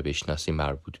بیشتر اونا رو بشناسیم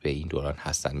مربوط به این دوران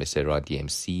هستن، مثل ران دی ام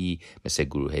سی، مثل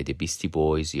گروه بیستی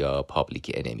بویز یا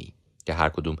پابلیک انمی که هر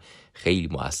کدوم خیلی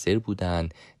مؤثر بودن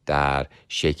در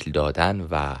شکل دادن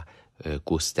و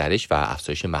گسترش و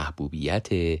افزایش محبوبیت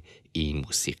این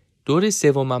موسیقی. دوره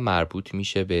سوم مربوط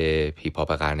میشه به هیپ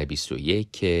هاپ قرن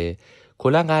 21 که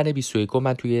کلا قرن 21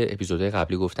 من توی اپیزودهای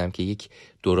قبلی گفتم که یک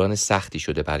دوران سختی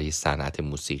شده برای صنعت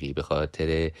موسیقی به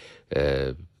خاطر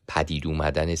پدید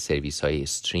اومدن سرویس های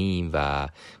استریم و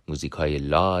موزیک های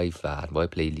لایو و انواع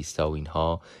پلیلیست ها و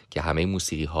اینها که همه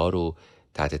موسیقی ها رو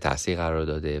تحت تاثیر قرار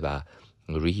داده و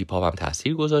روی هیپ هاپ هم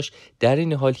تاثیر گذاشت. در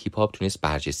این حال هیپ هاپ تونست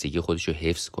برجستگی خودش رو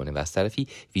حفظ کنه و از طرفی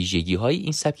ویژگی های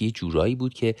این سبک یه جورایی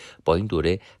بود که با این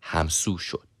دوره همسو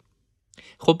شد.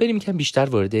 خب بریم یکم بیشتر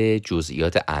وارد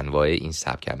جزئیات انواع این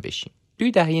سبک هم بشیم.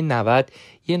 توی دهه 90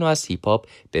 یه نوع از هیپ هاپ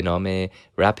به نام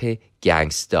رپ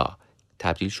گنگستا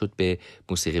تبدیل شد به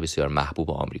موسیقی بسیار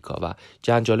محبوب آمریکا و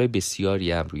جنجالای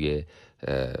بسیاری هم روی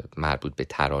مربوط به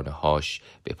ترانه هاش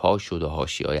به پا شد و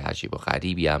حاشیه‌های عجیب و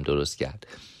غریبی هم درست کرد.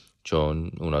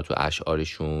 چون اونا تو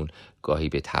اشعارشون گاهی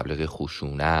به تبلیغ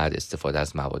خشونت، استفاده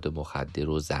از مواد مخدر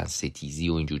و زن ستیزی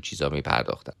و اینجور چیزا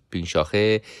میپرداختن. تو این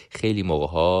شاخه خیلی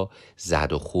موقع‌ها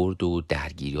زد و خورد و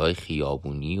درگیری‌های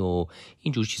خیابونی و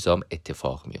اینجور چیزا هم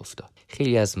اتفاق میافتاد.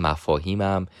 خیلی از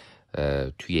مفاهیمم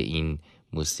توی این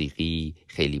موسیقی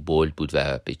خیلی بولد بود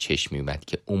و به چشم میومد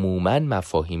که عموماً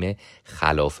مفاهیم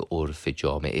خلاف عرف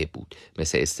جامعه بود،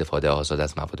 مثل استفاده آزاد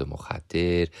از مواد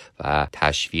مخدر و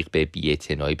تشویق به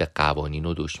بی‌اعتنایی به قوانین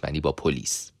و دشمنی با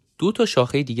پلیس. 2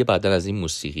 شاخه دیگه بعداً از این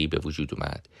موسیقی به وجود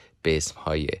اومد به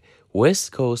اسمهای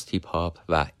وست کوست هیپ هاپ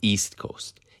و ایست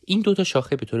کوست. این 2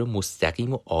 شاخه به طور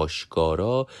مستقیم و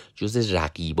آشکارا جز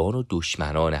رقیبان و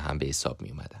دشمنان هم به حساب می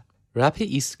اومدن. رپ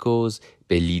ایست کوست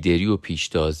به لیدری و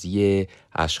پیشتازی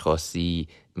اشخاصی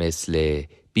مثل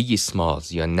بیگی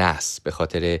اسمالز یا نس به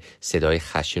خاطر صدای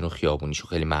خشن و خیابونیشو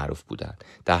خیلی معروف بودن.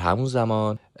 در همون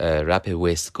زمان رپ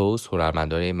وست کوست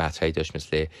هنرمندان مطرحی داشت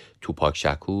مثل توپاک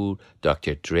شکور،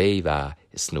 دکتر دری و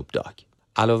اسنوپ داگ.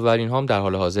 علاوه بر اینها هم در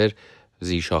حال حاضر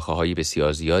زیر شاخه های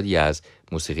بسیار زیادی از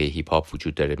موسیقی هیپ هاپ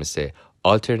وجود داره، مثل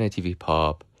آلترناتیو هیپ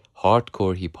هاپ،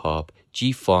 هاردکور هیپ هاپ،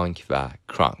 جی فانک و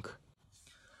کرانک.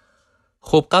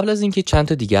 خب قبل از اینکه چند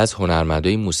تا دیگه از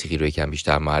هنرمندای موسیقی رو یکم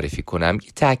بیشتر معرفی کنم،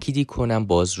 یه تأکیدی کنم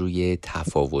باز روی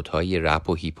تفاوت‌های رپ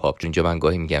و هیپ هاپ. اینجا من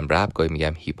گاهی میگم رپ، گاهی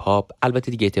میگم هیپ هاپ.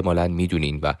 البته دیگه احتمالاً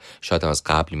میدونین و شاید از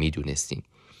قبل میدونستین.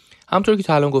 همونطور که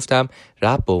تا الان گفتم،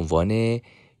 رپ به عنوان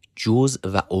جزء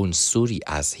و عنصری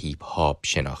از هیپ هاپ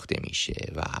شناخته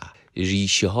میشه و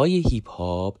ریشه های هیپ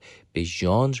هاپ به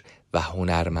ژانر و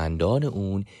هنرمندان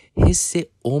اون حس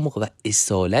عمق و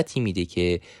اصالتی میده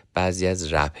که بعضی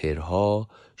از رپرها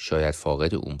شاید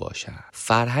فاقد اون باشن.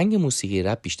 فرهنگ موسیقی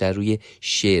رپ بیشتر روی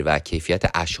شعر و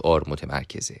کیفیت اشعار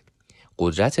متمرکزه.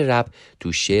 قدرت رپ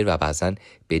تو شعر و بعضن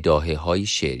بداهه‌های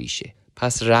شعریشه.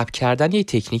 پس رپ کردن یه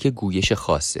تکنیک گویش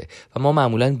خاصه و ما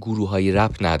معمولاً گروه‌های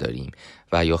رپ نداریم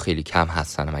و یا خیلی کم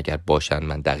هستن، اگر باشن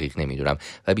من دقیق نمیدونم،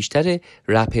 و بیشتر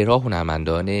رپرها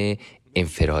هنرمندان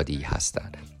انفرادی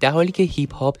هستن، در حالی که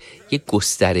هیپ هاپ یک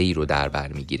گستره‌ای رو در بر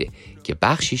میگیره که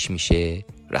بخشش میشه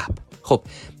رپ. خب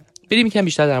بریم یکم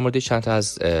بیشتر در مورد چند تا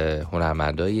از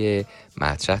هنرمندای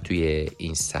مطرح توی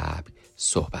این سبک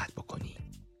صحبت بکنیم.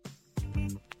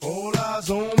 All eyes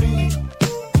on me.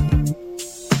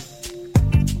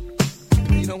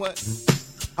 You know what?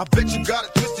 I bet you got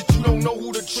it twisted, you don't know who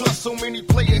to trust. So many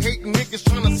player hating niggas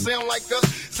trying to sound like us.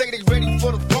 Say they ready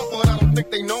for the funk, but I don't think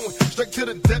they know it. Straight to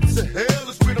the depths of hell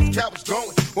is where them cowards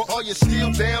going. Well, are you still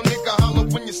down, nigga? Holler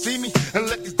when you see me. And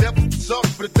let these devils be sorry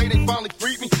for the day they finally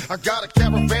freed me. I got a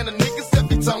caravan of niggas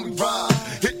every time we ride.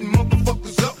 Hitting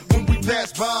motherfuckers up when we pass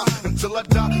by. Until I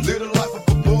die, live the life of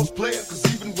a boss player. Cause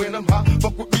even when I'm high,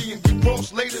 fuck with me and get cross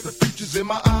later. The future's in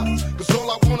my eyes. Cause all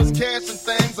I want is cash and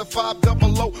things. A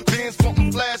 500 bands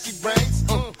wanting flashy brains.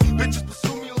 Bitches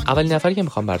pursue me like... اولین نفری که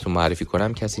میخوام براتون معرفی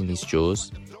کنم کسی نیست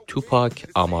جز توپاک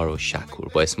آمارو شکور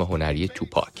با اسم هنری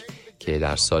توپاک که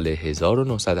در سال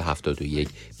 1971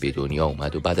 به دنیا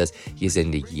اومد و بعد از یه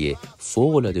زندگی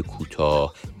فوق‌العاده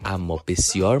کوتاه اما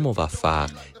بسیار موفق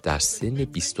در سن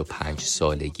 25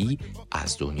 سالگی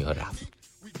از دنیا رفت.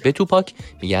 به توپاک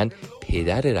میگن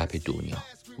پدر رپ دنیا.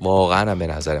 واقعا هم به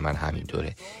نظر من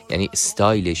همینطوره. یعنی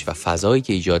استایلش و فضایی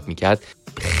که ایجاد میکرد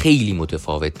خیلی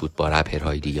متفاوت بود با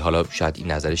رپرهای دیگه. حالا شاید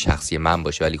این نظر شخصی من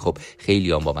باشه ولی خب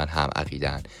خیلی هم با من هم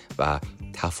عقیدن و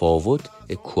تفاوت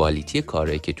کوالیتی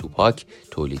کارهایی که توپاک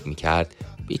تولید میکرد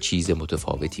به چیز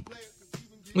متفاوتی بود.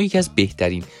 اون یکی از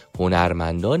بهترین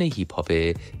هنرمندان هیپ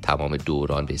هاپ تمام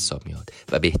دوران به حساب میاد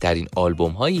و بهترین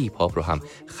آلبوم های هیپ هاپ رو هم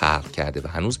خلق کرده و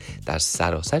هنوز در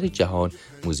سراسر جهان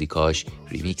موزیکاش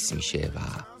ریمیکس میشه و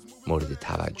مورد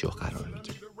توجه قرار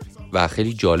میگیره. و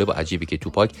خیلی جالب و عجیبه که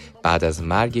توپاک بعد از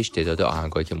مرگش تعداد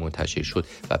آهنگایی که منتشر شد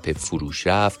و به فروش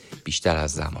رفت بیشتر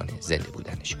از زمان زنده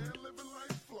بودنش بود.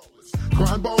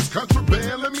 Crime balls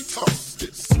contraband, let me toss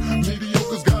this.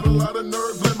 Mediocre's got a lot of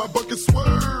nerve, let my bucket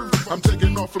swerve. I'm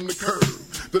taking off from the curb.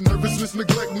 The nervousness,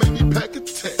 neglect made me pack a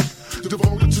tech.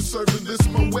 Devoted to serving this,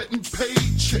 my wet and paid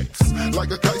checks.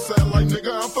 Like a kite satellite,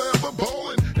 nigga, I'm forever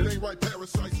ballin'. It ain't right,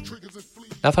 parasites, triggers and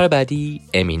fleas. نفر بعدی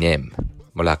امینم،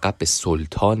 ملقب به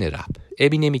سلطان رپ.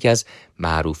 امینم یکی از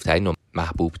معروفترین و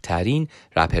محبوبترین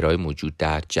رپرهای موجود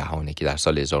در جهانه که در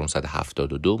سال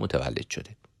 1972 متولد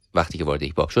شده. وقتی که وارد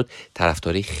هیپ هاپ شد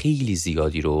طرفدارای خیلی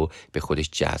زیادی رو به خودش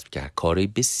جذب کرد، کارهای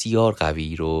بسیار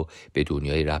قوی رو به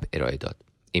دنیای رپ ارائه داد.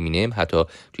 امینم حتی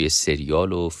توی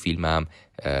سریال و فیلم هم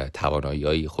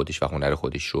توانایی‌های خودش و هنر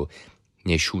خودش رو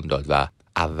نشون داد و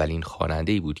اولین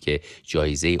خواننده‌ای بود که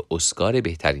جایزه اسکار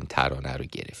بهترین ترانه رو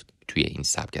گرفت. توی این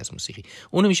سبک از موسیقی.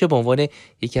 اونو میشه به عنوان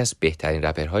یکی از بهترین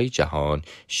رپرهای جهان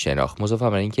شناخت، مضافاً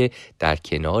بر اینکه در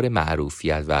کنار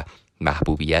معروفیت و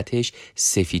محبوبیتش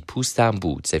سفید پوست هم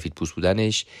بود. سفید پوست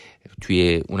بودنش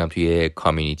توی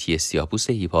کامیونیتی سیاه‌پوست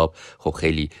هیپ هاپ خب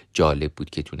خیلی جالب بود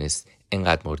که تونست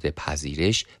اینقدر مورد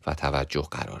پذیرش و توجه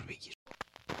قرار بگیره.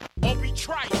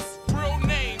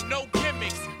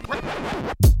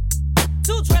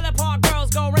 Two trailer park girls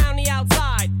go round the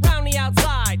outside, round the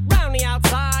outside, round the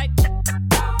outside.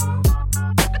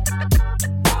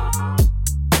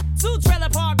 Two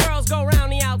trailer park girls go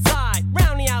round the outside,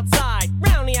 round the outside,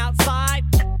 round the outside.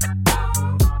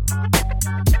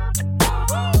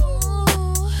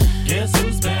 Guess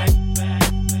who's back?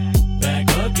 Back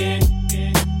again.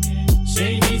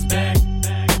 Shady's back.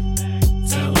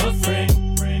 Tell a friend.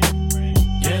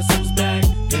 Guess who's back?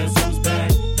 Guess who's back?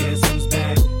 Guess who's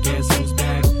back? Guess who's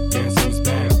back? Guess who's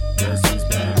back? Guess who's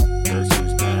back? Guess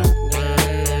who's back?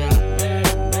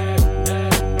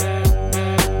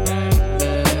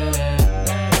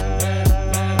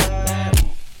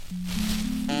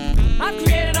 I've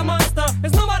created a monster,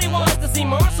 'cause nobody wants to see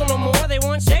Marshall no more. They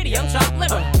want Shady, I'm chopped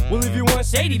liver. Well, if you want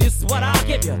Shady, this is what I'll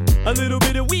give you. A little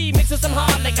bit of weed mixed with some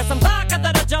hard liquor, some vodka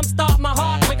that'll jumpstart my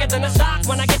heart quicker than a shock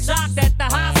when I get shocked at the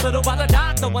hospital by the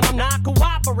doctor when I'm not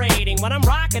cooperating, when I'm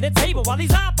rocking the table while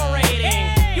he's operating.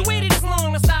 You waited this long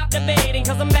to stop debating,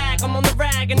 'cause I'm back, I'm on the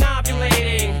rag and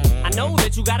ovulating. I know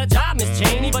that you got a job, Miss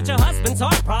Cheney, but your husband's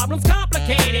heart problem's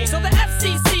complicating. So the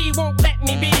FCC won't let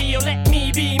me be, or let me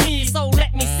be me, so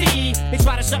let me see. They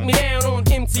try to shut me down on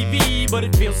MTV, but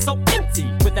it feels so empty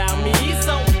without me.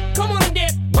 So come on and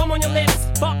dip, come on your lips,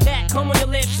 fuck that, come on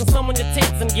your lips and some on your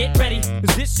tits and get ready,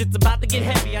 'cause this shit's about to get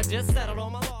heavy. I just settled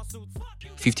all my lawsuits.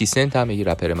 50 سنت هم یه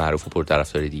رپر معروف و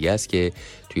پرطرفدار دیگه است که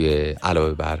توی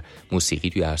علاوه بر موسیقی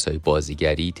توی عرصه‌های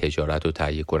بازیگری، تجارت و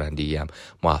تهیه کنندگی هم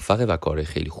موفقه و کار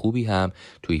خیلی خوبی هم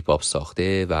توی هیپ هاپ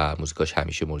ساخته و موزیکاش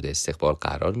همیشه مورد استقبال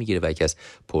قرار میگیره و یکی از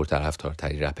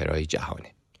پرطرفدارترین رپرهای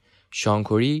جهانه. شان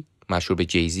کوری مشهور به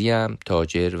جیزی هم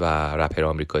تاجر و رپر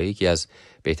آمریکایی که از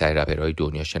بهترین رپرهای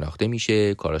دنیا شناخته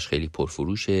میشه. کاراش خیلی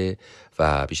پرفروشه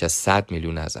و بیش از 100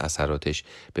 میلیون از اثراتش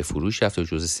به فروش رفته و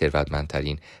جزو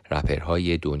ثروتمندترین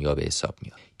رپرهای دنیا به حساب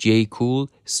میاد. جی کول،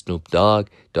 سنوپ داگ،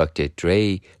 دکتر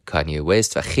دری، کانیه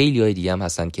وست و خیلی های دیگه هم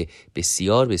هستن که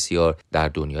بسیار بسیار در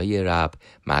دنیای رپ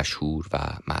مشهور و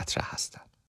مطرح هستن.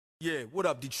 Yeah, what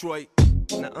up, Detroit?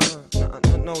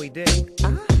 No, he didn't.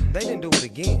 They didn't do it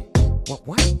again.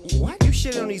 What? You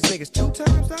shit on these niggas 2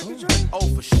 times, Dr. Dre? Oh,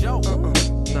 for sure.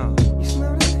 No. You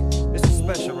smell that? This is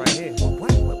special right here.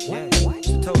 What?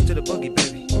 Yeah. Toast to the boogie,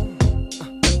 baby.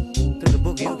 To the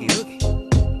boogie, oogie, oogie.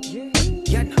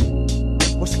 Yeah.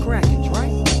 What's cracking, Dre?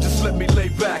 Just let me lay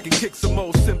back and kick some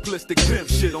old simplistic pimp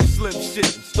shit on slim shit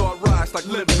and start rise like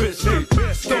Limp Bizkit.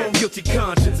 Stone guilty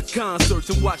conscience at concerts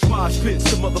and watch mosh pits.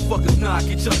 Some motherfuckers knock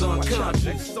each other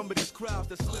unconscious. Some of these crowds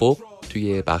that's خب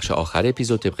توی بخش آخر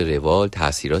اپیزود طبق روال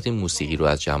تأثیرات موسیقی رو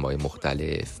از جنبه‌های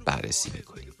مختلف بررسی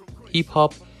می‌کنیم. هیپ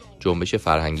هاپ جنبش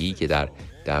فرهنگی که در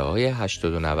دهه‌های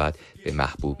 80 و 90 به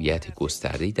محبوبیت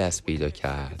گسترده‌ای دست پیدا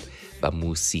کرد و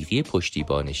موسیقی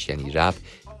پشتیبانش یعنی رپ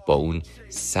با اون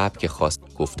سبک خاص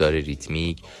گفتار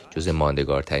ریتمیک جز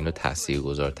ماندگارترین و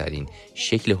تاثیرگذارترین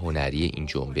شکل هنری این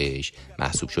جنبش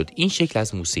محسوب شد. این شکل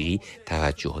از موسیقی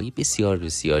توجه‌های بسیار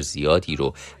بسیار زیادی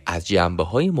رو از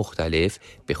جنبه‌های مختلف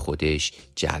به خودش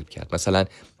جلب کرد. مثلا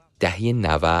دهه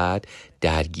 90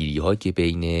 درگیری‌ها که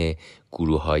بین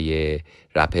گروه‌های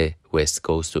رپ وست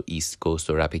کوست و ایست کوست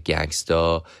و رپ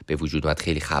گنگستا به وجود اومد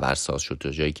خیلی خبرساز شد، تا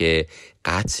جایی که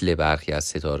قتل برخی از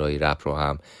ستاره‌های رپ رو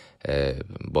هم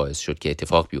باعث شد که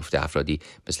اتفاق بیفته. افرادی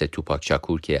مثل توپاک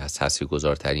شاکور که از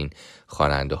تاثیرگذارترین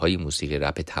خواننده‌های موسیقی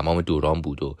رپ تمام دوران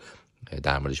بود و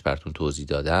در موردش براتون توضیح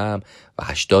دادم و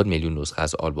 80 میلیون نسخه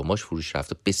از آلبوماش فروش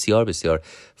رفت. بسیار بسیار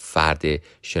فرد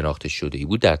شناخته شده‌ای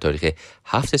بود. در تاریخ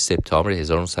 7 سپتامبر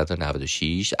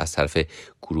 1996 از طرف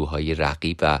گروه‌های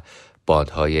رقیب و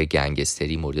باندهای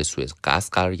گنگستری مورد سوء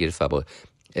قصد قرار گرفت و با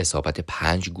اصابت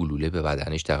 5 گلوله به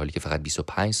بدنش در حالی که فقط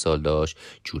 25 سال داشت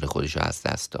جون خودش رو از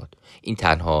دست داد. این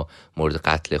تنها مورد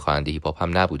قتل خواننده هیپ هاپ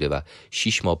هم نبوده و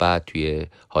 6 ماه بعد توی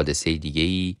حادثه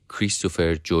دیگه‌ای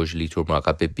کریستوفر جورج لیتور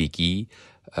ملقب به بیگی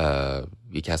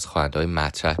یکی از خواننده‌های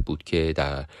مطرح بود که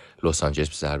در لس آنجلس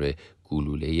به ضرب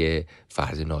گلوله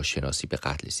فرد ناشناسی به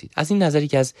قتل رسید. از این نظری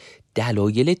که از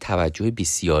دلایل توجه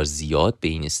بسیار زیاد به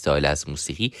این استایل از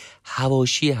موسیقی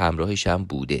حواشی همراهش هم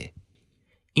بوده.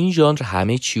 این ژانر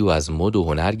همه چی رو از مد و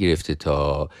هنر گرفته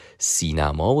تا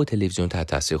سینما و تلویزیون تحت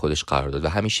تاثیر خودش قرار داد و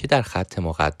همیشه در خط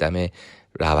مقدم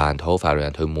روندها و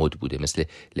فرآیندهای مد بوده، مثل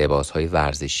لباسهای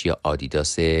ورزشی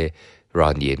آدیداس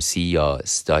ران دی ام سی یا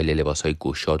استایل لباس‌های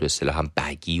گشاد و اصطلاحاً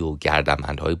بگی و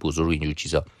گردنبندهای بزرگ و اینجور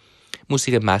چیزا.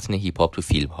 موسیقی متن هیپ هاپ تو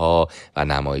فیلم‌ها و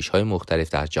نمایش‌های مختلف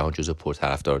در جهان جزو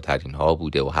پرطرفدارترین‌ها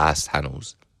بوده و هست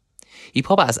هنوز. هیپ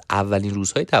هاپ از اولین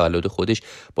روزهای تولد خودش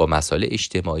با مسائل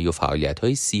اجتماعی و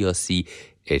فعالیت‌های سیاسی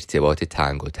ارتباط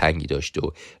تنگی داشت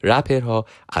و رپرها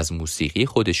از موسیقی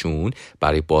خودشون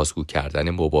برای بازگو کردن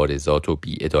مبارزات و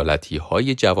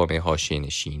بی‌عدالتی‌های جوامع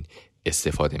حاشیه‌نشین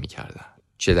استفاده می‌کردن.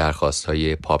 چه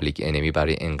درخواست‌های پابلیک انمی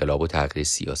برای انقلاب و تغییر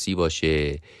سیاسی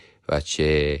باشه و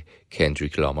چه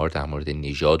کندریک لامار در مورد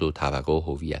نژاد و طبقه و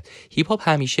هویت. هیپ هاپ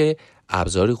همیشه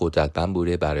ابزاری قدرتمند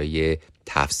بوده برای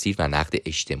تفسیر و نقد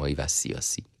اجتماعی و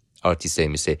سیاسی. آرتیستایی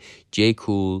مثل جی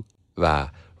کول و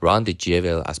راند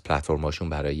جیول از پلتفرماشون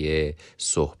برای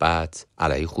صحبت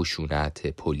علیه خشونت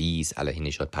پلیس، علیه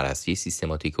نژاد پرستی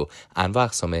سیستماتیک و انواع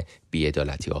اقسام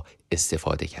بی‌عدالتی‌ها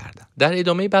استفاده کردن. در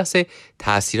ادامه بحث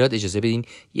تأثیرات اجازه بدین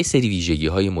یه سری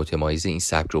ویژگی‌های متمایز این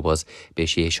سبک رو باز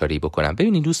بهش اشاره بکنم.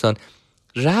 ببینید دوستان،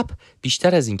 رپ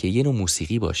بیشتر از اینکه یه نوع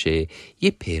موسیقی باشه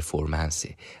یه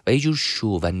پرفورمنسه و یه جور شو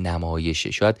و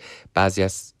نمایشه. شاید بعضی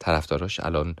از طرفداراش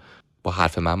الان با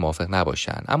حرف من موافق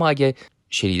نباشن، اما اگه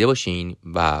شنیده باشین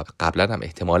و قبلا هم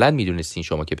احتمالاً میدونستین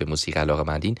شما که به موسیقی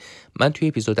علاقه‌مندین، من توی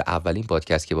اپیزود اولین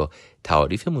پادکست که با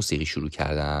تعاریف موسیقی شروع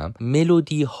کردم،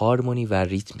 ملودی، هارمونی و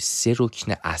ریتم 3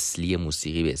 رکن اصلی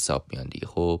موسیقی به حساب میان دیگه.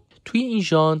 خب توی این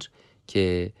ژانر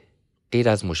که غیر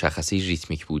از مشخصه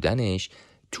ریتمیک بودنش،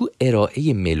 تو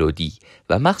ارائه ملودی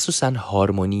و مخصوصاً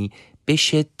هارمونی به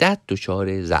شدت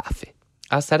دچار ضعفه.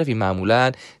 از طرفی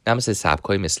معمولاً نه مثل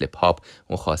سبک‌های مثل پاپ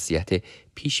اون خاصیت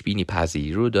پیش بینی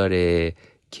پذیری رو داره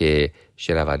که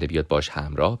شنونده بیاد باش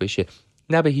همراه بشه،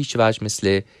 نه به هیچ وجه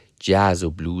مثل جاز و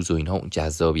بلوز و اینها اون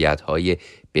جذابیت‌های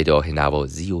بداهه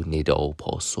نوازی و ندا و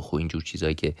پاسخ و اینجور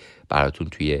چیزایی که براتون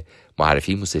توی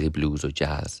معرفی موسیقی بلوز و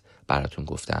جاز براتون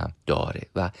گفتم داره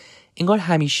و انگار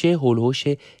همیشه هولوش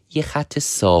یه خط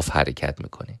صاف حرکت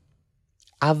میکنه.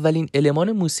 اولین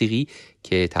المان موسیقی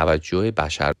که توجه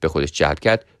بشر به خودش جلب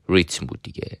کرد ریتم بود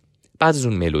دیگه. بعد از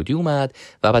اون ملودی اومد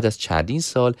و بعد از چندین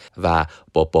سال و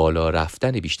با بالا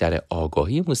رفتن بیشتر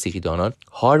آگاهی موسیقیدانان،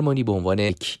 هارمونی به عنوان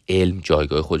یک علم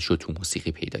جایگاه خودش رو تو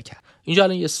موسیقی پیدا کرد. اینجا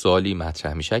الان یه سوالی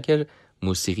مطرح میشه، اگر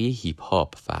موسیقی هیپ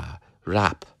هاپ و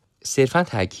رپ صرفاً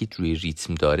تاکید روی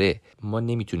ریتم داره، ما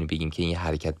نمیتونیم بگیم که این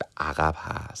حرکت به عقب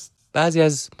هست. بعضی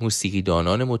از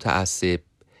موسیقیدانان متعصب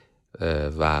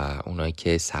و اونایی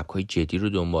که سبک‌های جدی رو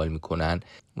دنبال میکنن،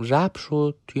 رپ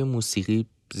رو توی موسیقی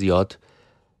زیاد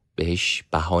بهش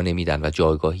بها نمیدن و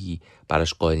جایگاهی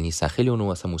براش قائل نیستن. خیلی اونو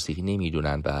اصلا موسیقی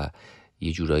نمیدونن و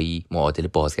یه جورایی معادل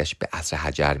بازگشت به عصر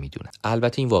حجر میدونن.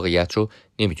 البته این واقعیت رو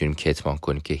نمیتونیم کتمان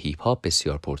کنیم که هیپ هاپ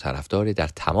بسیار پرطرفداره در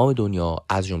تمام دنیا،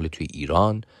 از جمله توی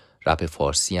ایران. رپ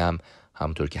فارسی هم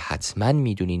همونطور که حتما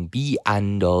میدونین بی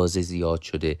اندازه زیاد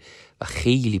شده و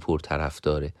خیلی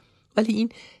پرطرفداره. ولی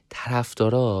این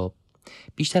طرفدارا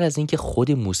بیشتر از این که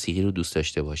خود موسیقی رو دوست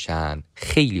داشته باشن،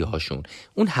 خیلی هاشون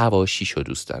اون حواشیشو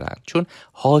دوست دارن، چون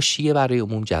حاشیه برای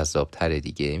عموم جذاب‌تره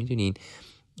دیگه. میدونین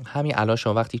همین الان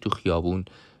شما وقتی تو خیابون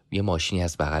یه ماشینی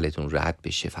از بغلتون رد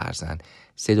بشه، فرضاً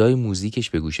صدای موزیکش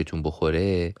به گوشتون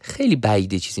بخوره، خیلی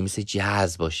بعیده چیزی مثل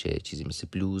جاز باشه، چیزی مثل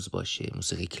بلوز باشه،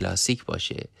 موسیقی کلاسیک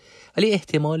باشه. ولی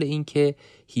احتمال این که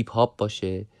هیپ هاپ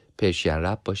باشه، پرشین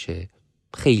رپ باشه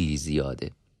خیلی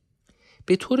زیاده.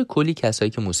 به طور کلی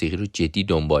کسایی که موسیقی رو جدی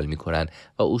دنبال میکنن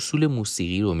و اصول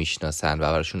موسیقی رو میشناسن و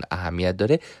براشون اهمیت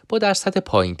داره، با در سطح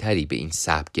پایین‌تری به این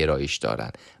سبک گرایش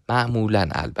دارن. معمولاً،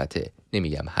 البته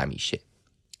نمیگم همیشه،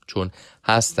 چون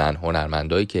هستن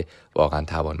هنرمندایی که واقعا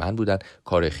توانمند بودن،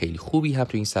 کار خیلی خوبی هم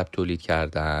تو این سبک تولید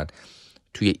کردن.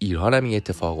 توی ایران هم این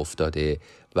اتفاق افتاده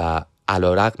و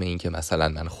علیرغم این که مثلا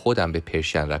من خودم به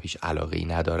پرشین رپیش علاقه‌ای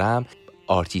ندارم،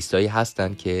 آرتیستایی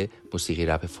هستن که موسیقی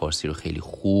رپ فارسی رو خیلی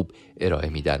خوب ارائه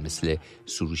میدن، مثل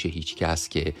سروش هیچکس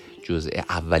که جزء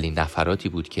اولین نفراتی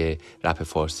بود که رپ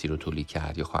فارسی رو تولید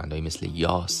کرد، یا خواننده‌ای مثل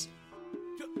یاس.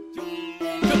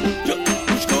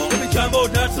 چند بار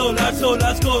در سال هر سال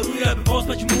از کار روی رب پاس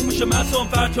پچمون میشه مسام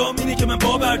فرجام اینه که من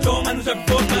با برجام هنوز رب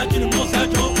فارس مجنون ما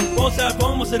سرجام با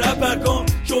سرپام واسه رب برگام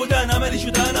شدن عملی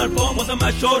شدن ارفام واسه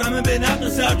مشار همه به نقل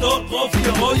سردار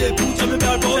قافیه های پوچمه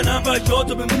بربار نم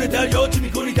فرشاد و بمونه دریا چی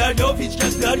میکنی دریا هیچ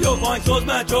کس دریا آهنگساز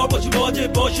مجار باشی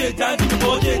واجب باشه تنظیم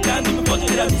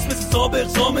باجه رمیس مثل سابق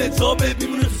سامت ثابت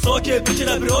میمونه تو ساکت بشه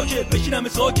رب راکت بشین همه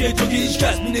ساکت تو که هیچ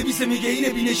کس مینویسه میگه اینه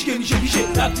بینش که میشه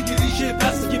وقتی که ریشه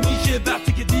پس که میشه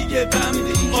وقتی که دیگه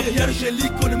فهمیده این آبیه رو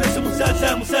شلیک کنه مثل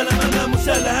مسلسل مسلم مثل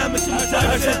مسلح مثل مسلح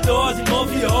هر صدا از این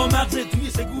مافیه ها مغزه توی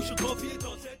سه گوش و کافیه تا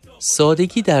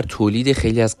سادگی در تولید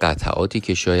خیلی از قطعاتی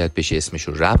که شاید بشه اسمش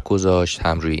رو رپ گذاشت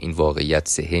هم روی این واقعیت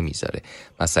سهه میذاره.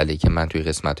 مسئله که من توی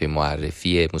قسمت‌های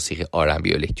معرفی موسیقی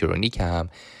آرنبی و الکترونیک هم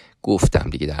گفتم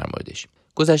دیگه در موردش.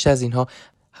 گذشته از اینها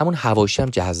همون حواشی هم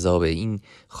جذابه. این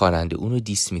خواننده اونو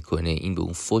دیس میکنه، این به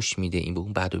اون فوش میده، این به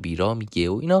اون بد و بیرا میگه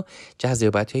و اینا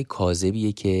جذابیت‌های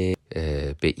کاذبیه که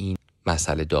به این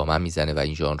مسئله دامن میزنه و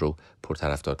این ژانر رو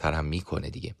پرطرفدارتر هم میکنه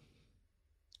دیگه.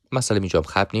 مثلا اینجا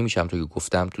خب نمیشم تو که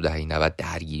گفتم تو دهه 90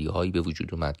 درگیری هایی به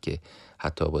وجود اومد که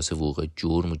حتی واسه وقوع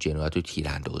جرم و جنایت و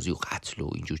تیراندازی و قتل و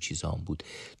اینجور چیزا هم بود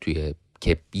توی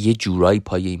که یه جورایی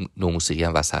پای نو موسیقی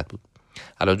هم وسط بود.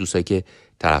 الان دوستایی که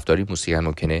طرفداری موسیقی هم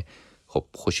ممکنه خب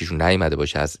خوششون نیامده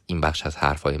باشه از این بخش از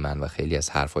حرفای من و خیلی از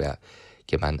حرفای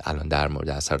که من الان در مورد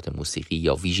اثرات موسیقی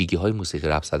یا ویژگی های موسیقی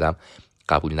رپ زدم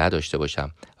قبول نداشته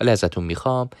باشم، ولی ازتون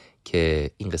میخوام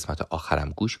که این قسمت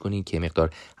آخرم گوش کنین که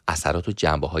مقدار اثرات و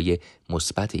جنبه‌های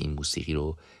مثبت این موسیقی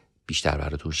رو بیشتر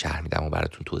براتون شرح میدم و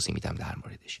براتون توضیح میدم در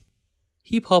موردش.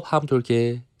 هیپ هاپ همونطور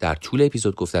که در طول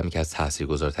اپیزود گفتم یکی از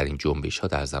تاثیرگذارترین جنبش‌ها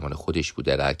در زمان خودش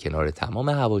بوده. در کنار تمام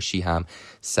حواشی هم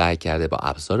سعی کرده با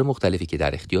ابزار مختلفی که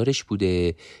در اختیارش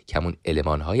بوده که همون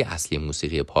المان‌های اصلی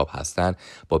موسیقی پاپ هستن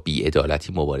با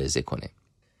بی‌عدالتی مبارزه کنه.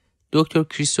 دکتر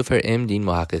کریستوفر امدین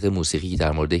محقق موسیقی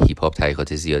در مورد هیپ هاپ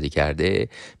تحقیقات زیادی کرده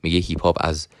میگه هیپ هاپ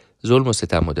از ظلم و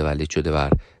ستم متولد شده و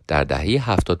در دهه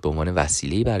 70 به عنوان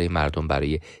وسیله‌ای برای مردم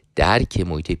برای درک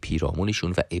محیط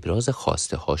پیرامونشون و ابراز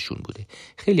خواسته هاشون بوده.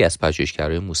 خیلی از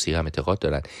پژوهشگرای موسیقی هم اعتقاد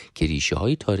دارن که ریشه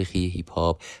های تاریخی هیپ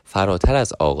هاپ فراتر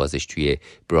از آغازش توی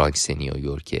برانکس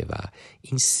نیویورک و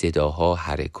این صداها،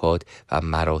 حرکات و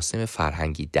مراسم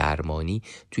فرهنگی درمانی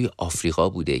توی آفریقا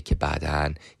بوده که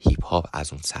بعداً هیپ هاپ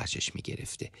از اون سرچشمه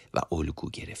گرفته و الگو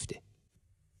گرفته.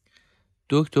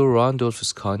 دکتر راندولف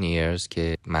اسکانیرز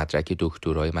که مدرک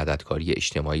دکترای مددکاری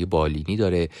اجتماعی بالینی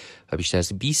داره و بیشتر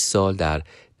از 20 سال در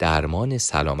درمان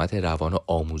سلامت روان و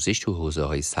آموزش تو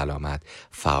حوزه‌های سلامت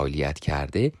فعالیت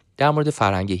کرده، در مورد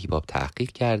فرهنگ هیپ هاپ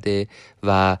تحقیق کرده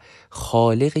و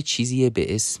خالق چیزی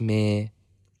به اسم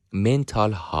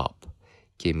منتال هاپ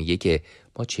که میگه که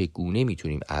ما چگونه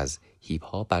میتونیم از هیپ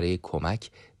هاپ برای کمک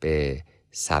به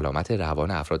سلامت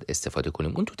روان افراد استفاده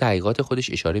کنیم. اون تو تحقیقات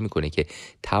خودش اشاره میکنه که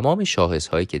تمام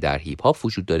شاخصهایی که در هیپ هاپ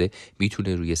وجود داره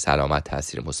میتونه روی سلامت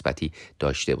تاثیر مثبتی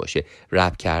داشته باشه.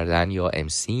 رپ کردن یا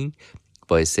امسینگ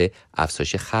باعث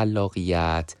افزایش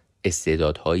خلاقیت،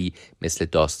 استعدادهایی مثل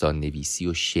داستان نویسی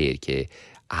و شعر که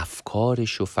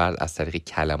افکارش رو فرد از طریق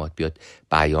کلمات بیاد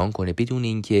بیان کنه بدون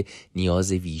اینکه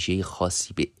نیاز ویژه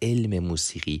خاصی به علم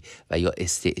موسیقی و یا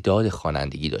استعداد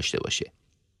خوانندگی داشته باشه.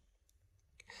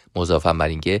 مضافاً بر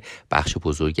اینکه بخش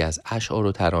بزرگی از اشعار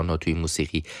و ترانه‌ها توی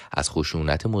موسیقی از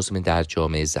خشونت مزمن در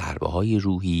جامعه، ضربه‌های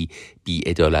روحی،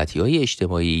 بی‌عدالتی‌های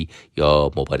اجتماعی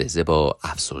یا مبارزه با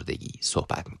افسردگی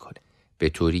صحبت میکنه، به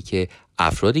طوری که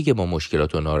افرادی که با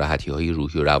مشکلات و ناراحتی‌های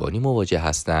روحی و روانی مواجه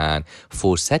هستن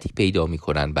فرصتی پیدا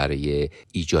میکنن برای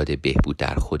ایجاد بهبود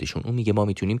در خودشون. اون میگه ما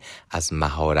میتونیم از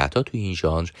مهارت‌ها توی این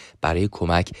ژانر برای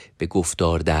کمک به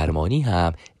گفتار درمانی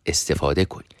هم استفاده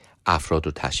کنیم. افراد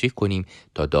رو تشویق کنیم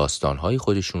تا داستان‌های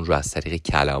خودشون رو از طریق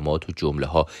کلمات و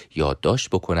جمله‌ها یادداشت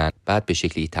بکنن، بعد به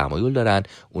شکلی تمایل دارن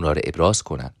اونا رو ابراز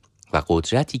کنن و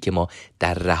قدرتی که ما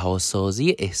در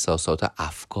رهاسازی احساسات و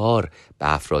افکار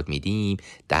به افراد میدیم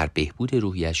در بهبود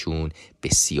روحیشون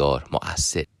بسیار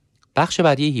مؤثر. بخش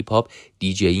بعدی هیپ هاپ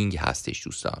دیجیینگ هستش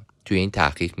دوستان. توی این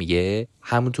تحقیق میگه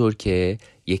همونطور که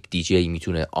یک دیجی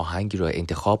میتونه آهنگی رو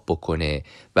انتخاب بکنه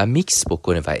و میکس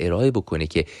بکنه و ارائه بکنه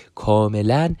که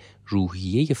کاملا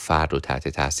روحیه فرد رو تحت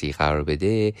تاثیر قرار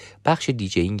بده، بخش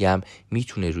دیجیینگ هم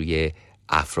میتونه روی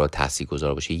افراد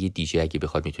تاثیرگذار باشه. یه دیجی اگه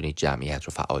بخواد میتونه جمعیت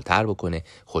رو فعالتر بکنه،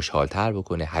 خوشحالتر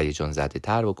بکنه، هیجان زده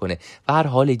تر بکنه و هر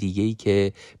حال دیگه‌ای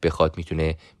که بخواد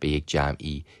میتونه به یک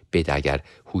جمعی بده اگر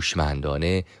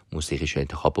هوشمندانه موسیقیش رو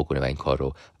انتخاب بکنه و این کار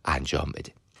رو انجام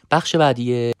بده. بخش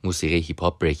بعدی موسیقی هیپ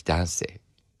هاپ بریک دنسه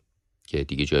که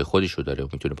دیگه جای خودش رو داره و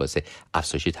میتونه واسه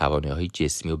افزایش توانایی‌های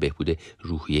جسمی و بهبود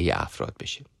روحیه افراد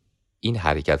بشه. این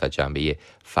حرکت و جنبه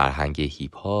فرهنگ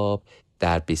هیپ هاپ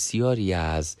در بسیاری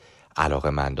از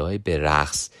علاقه‌مندان به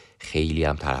رقص خیلی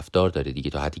هم طرفدار داره دیگه،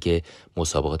 تا حدی که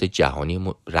مسابقات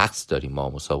جهانی رقص داریم ما،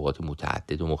 مسابقات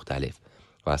متعدد و مختلف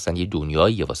و اصلا یه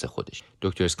دنیایی واسه خودش.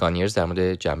 دکتر اسکانیرز در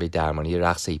مورد جنبه درمانی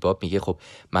رقص هیپ هاپ میگه خب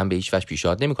من به هیچ وجه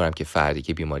پیشنهاد نمی‌کنم که فردی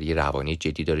که بیماری روانی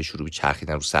جدی داره شروع به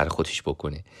چرخیدن رو سر خودش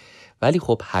بکنه، ولی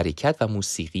خب حرکت و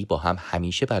موسیقی با هم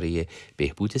همیشه برای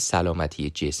بهبود سلامتی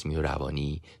جسمی و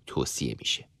روانی توصیه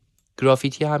میشه.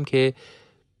 گرافیتی هم که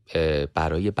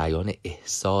برای بیان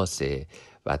احساس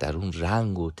و در اون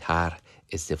رنگ و طرح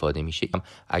استفاده میشه،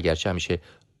 اگرچه همیشه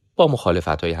با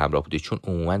مخالفت‌های همراه بوده، چون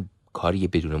عموماً کاری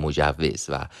بدون مجوز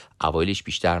و اوایلش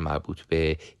بیشتر مربوط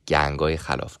به گنگای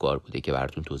خلافکار بوده که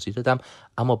براتون توضیح دادم،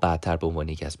 اما بعدتر به عنوان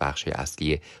یکی از بخش‌های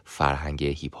اصلی فرهنگ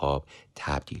هیپ هاپ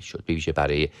تبدیل شد، به ویژه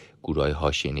برای گروه‌های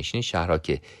حاشیه‌نشین شهرها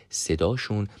که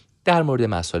صداشون در مورد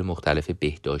مسائل مختلف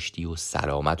بهداشتی و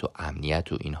سلامت و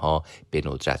امنیت و اینها به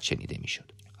ندرت شنیده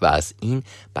میشد و از این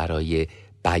برای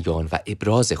بیان و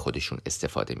ابراز خودشون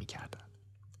استفاده میکردن.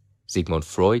 زیگموند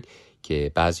فروید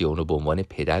که بعضی اونو به عنوان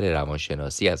پدر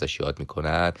روانشناسی ازش یاد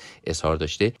میکنن اظهار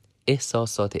داشته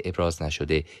احساسات ابراز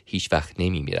نشده هیچ وقت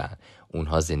نمیمیرن،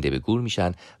 اونها زنده به گور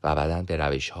میشن و بعداً به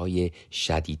روش‌های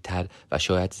شدیدتر و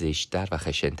شاید زشت‌تر و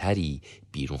خشن‌تری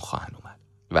بیرون خواهند اومد.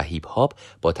 و هیپ هاپ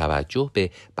با توجه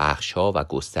به بخش‌ها و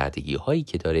گستردگی‌هایی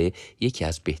که داره یکی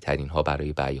از بهترین‌ها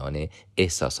برای بیان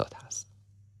احساسات هست.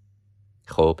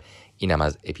 خب اینم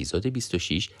از اپیزود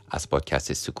 26 از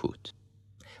پادکست سکوت.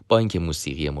 با اینکه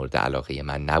موسیقی مورد علاقه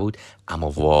من نبود، اما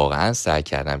واقعا سعی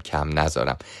کردم کم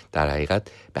نذارم. در حقیقت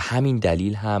به همین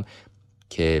دلیل هم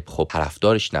که خب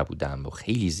طرفدارش نبودم و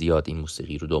خیلی زیاد این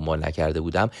موسیقی رو دنبال نکرده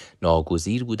بودم،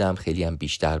 ناگزیر بودم خیلی هم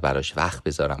بیشتر براش وقت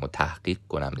بذارم و تحقیق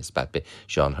کنم نسبت به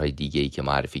ژانرهای دیگه‌ای که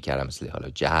معرفی کردم، مثل حالا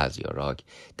جاز یا راک.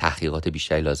 تحقیقات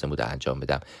بیشتری لازم بود انجام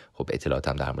بدم. خب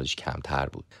اطلاعاتم در موردش کمتر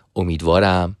بود.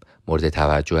 امیدوارم مورد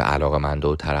توجه علاقه‌مند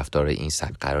و طرفدار این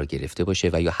سبک قرار گرفته باشه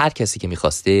و یا هر کسی که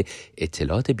می‌خواسته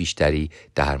اطلاعات بیشتری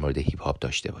در مورد هیپ هاپ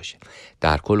داشته باشه.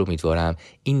 در کل امیدوارم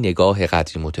این نگاه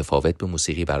قدری متفاوت به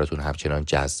موسیقی براتون همچنان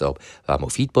جذاب و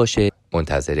مفید باشه.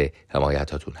 منتظر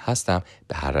حمایتاتون هستم.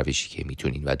 به هر روشی که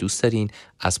میتونین و دوست دارین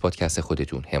از پادکست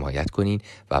خودتون حمایت کنین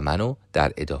و منو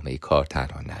در ادامه کار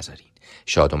تنها نذارین.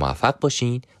 شاد و موفق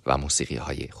باشین و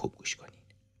موسیقی‌های خوب گوش کنین.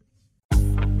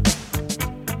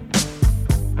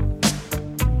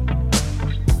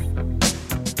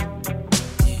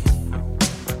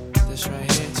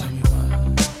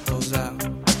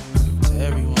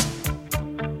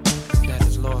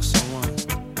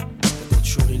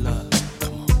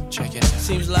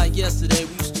 Seems like yesterday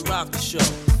we used to rock the show.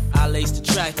 I laced the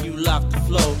track, you locked the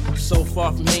flow. So far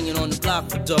from hanging on the block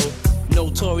for dough.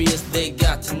 Notorious, they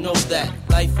got to know that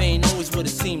life ain't always what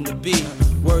it seemed to be.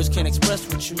 Words can't express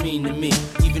what you mean to me.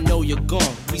 Even though you're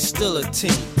gone, we still a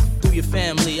team. Through your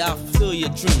family, I'll fulfill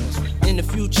your dreams. In the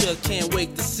future, can't wait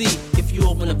to see if you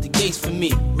open up the gates for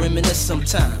me. Reminisce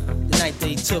sometime, the night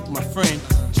they took my friend.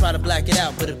 Try to black it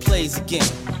out, but it plays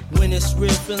again. When it's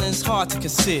real, feeling's hard to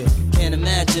conceal. Can't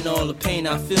imagine all the pain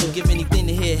I feel. Give anything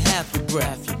to hear half your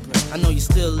breath. I know you're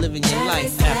still living your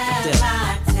life after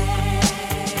death.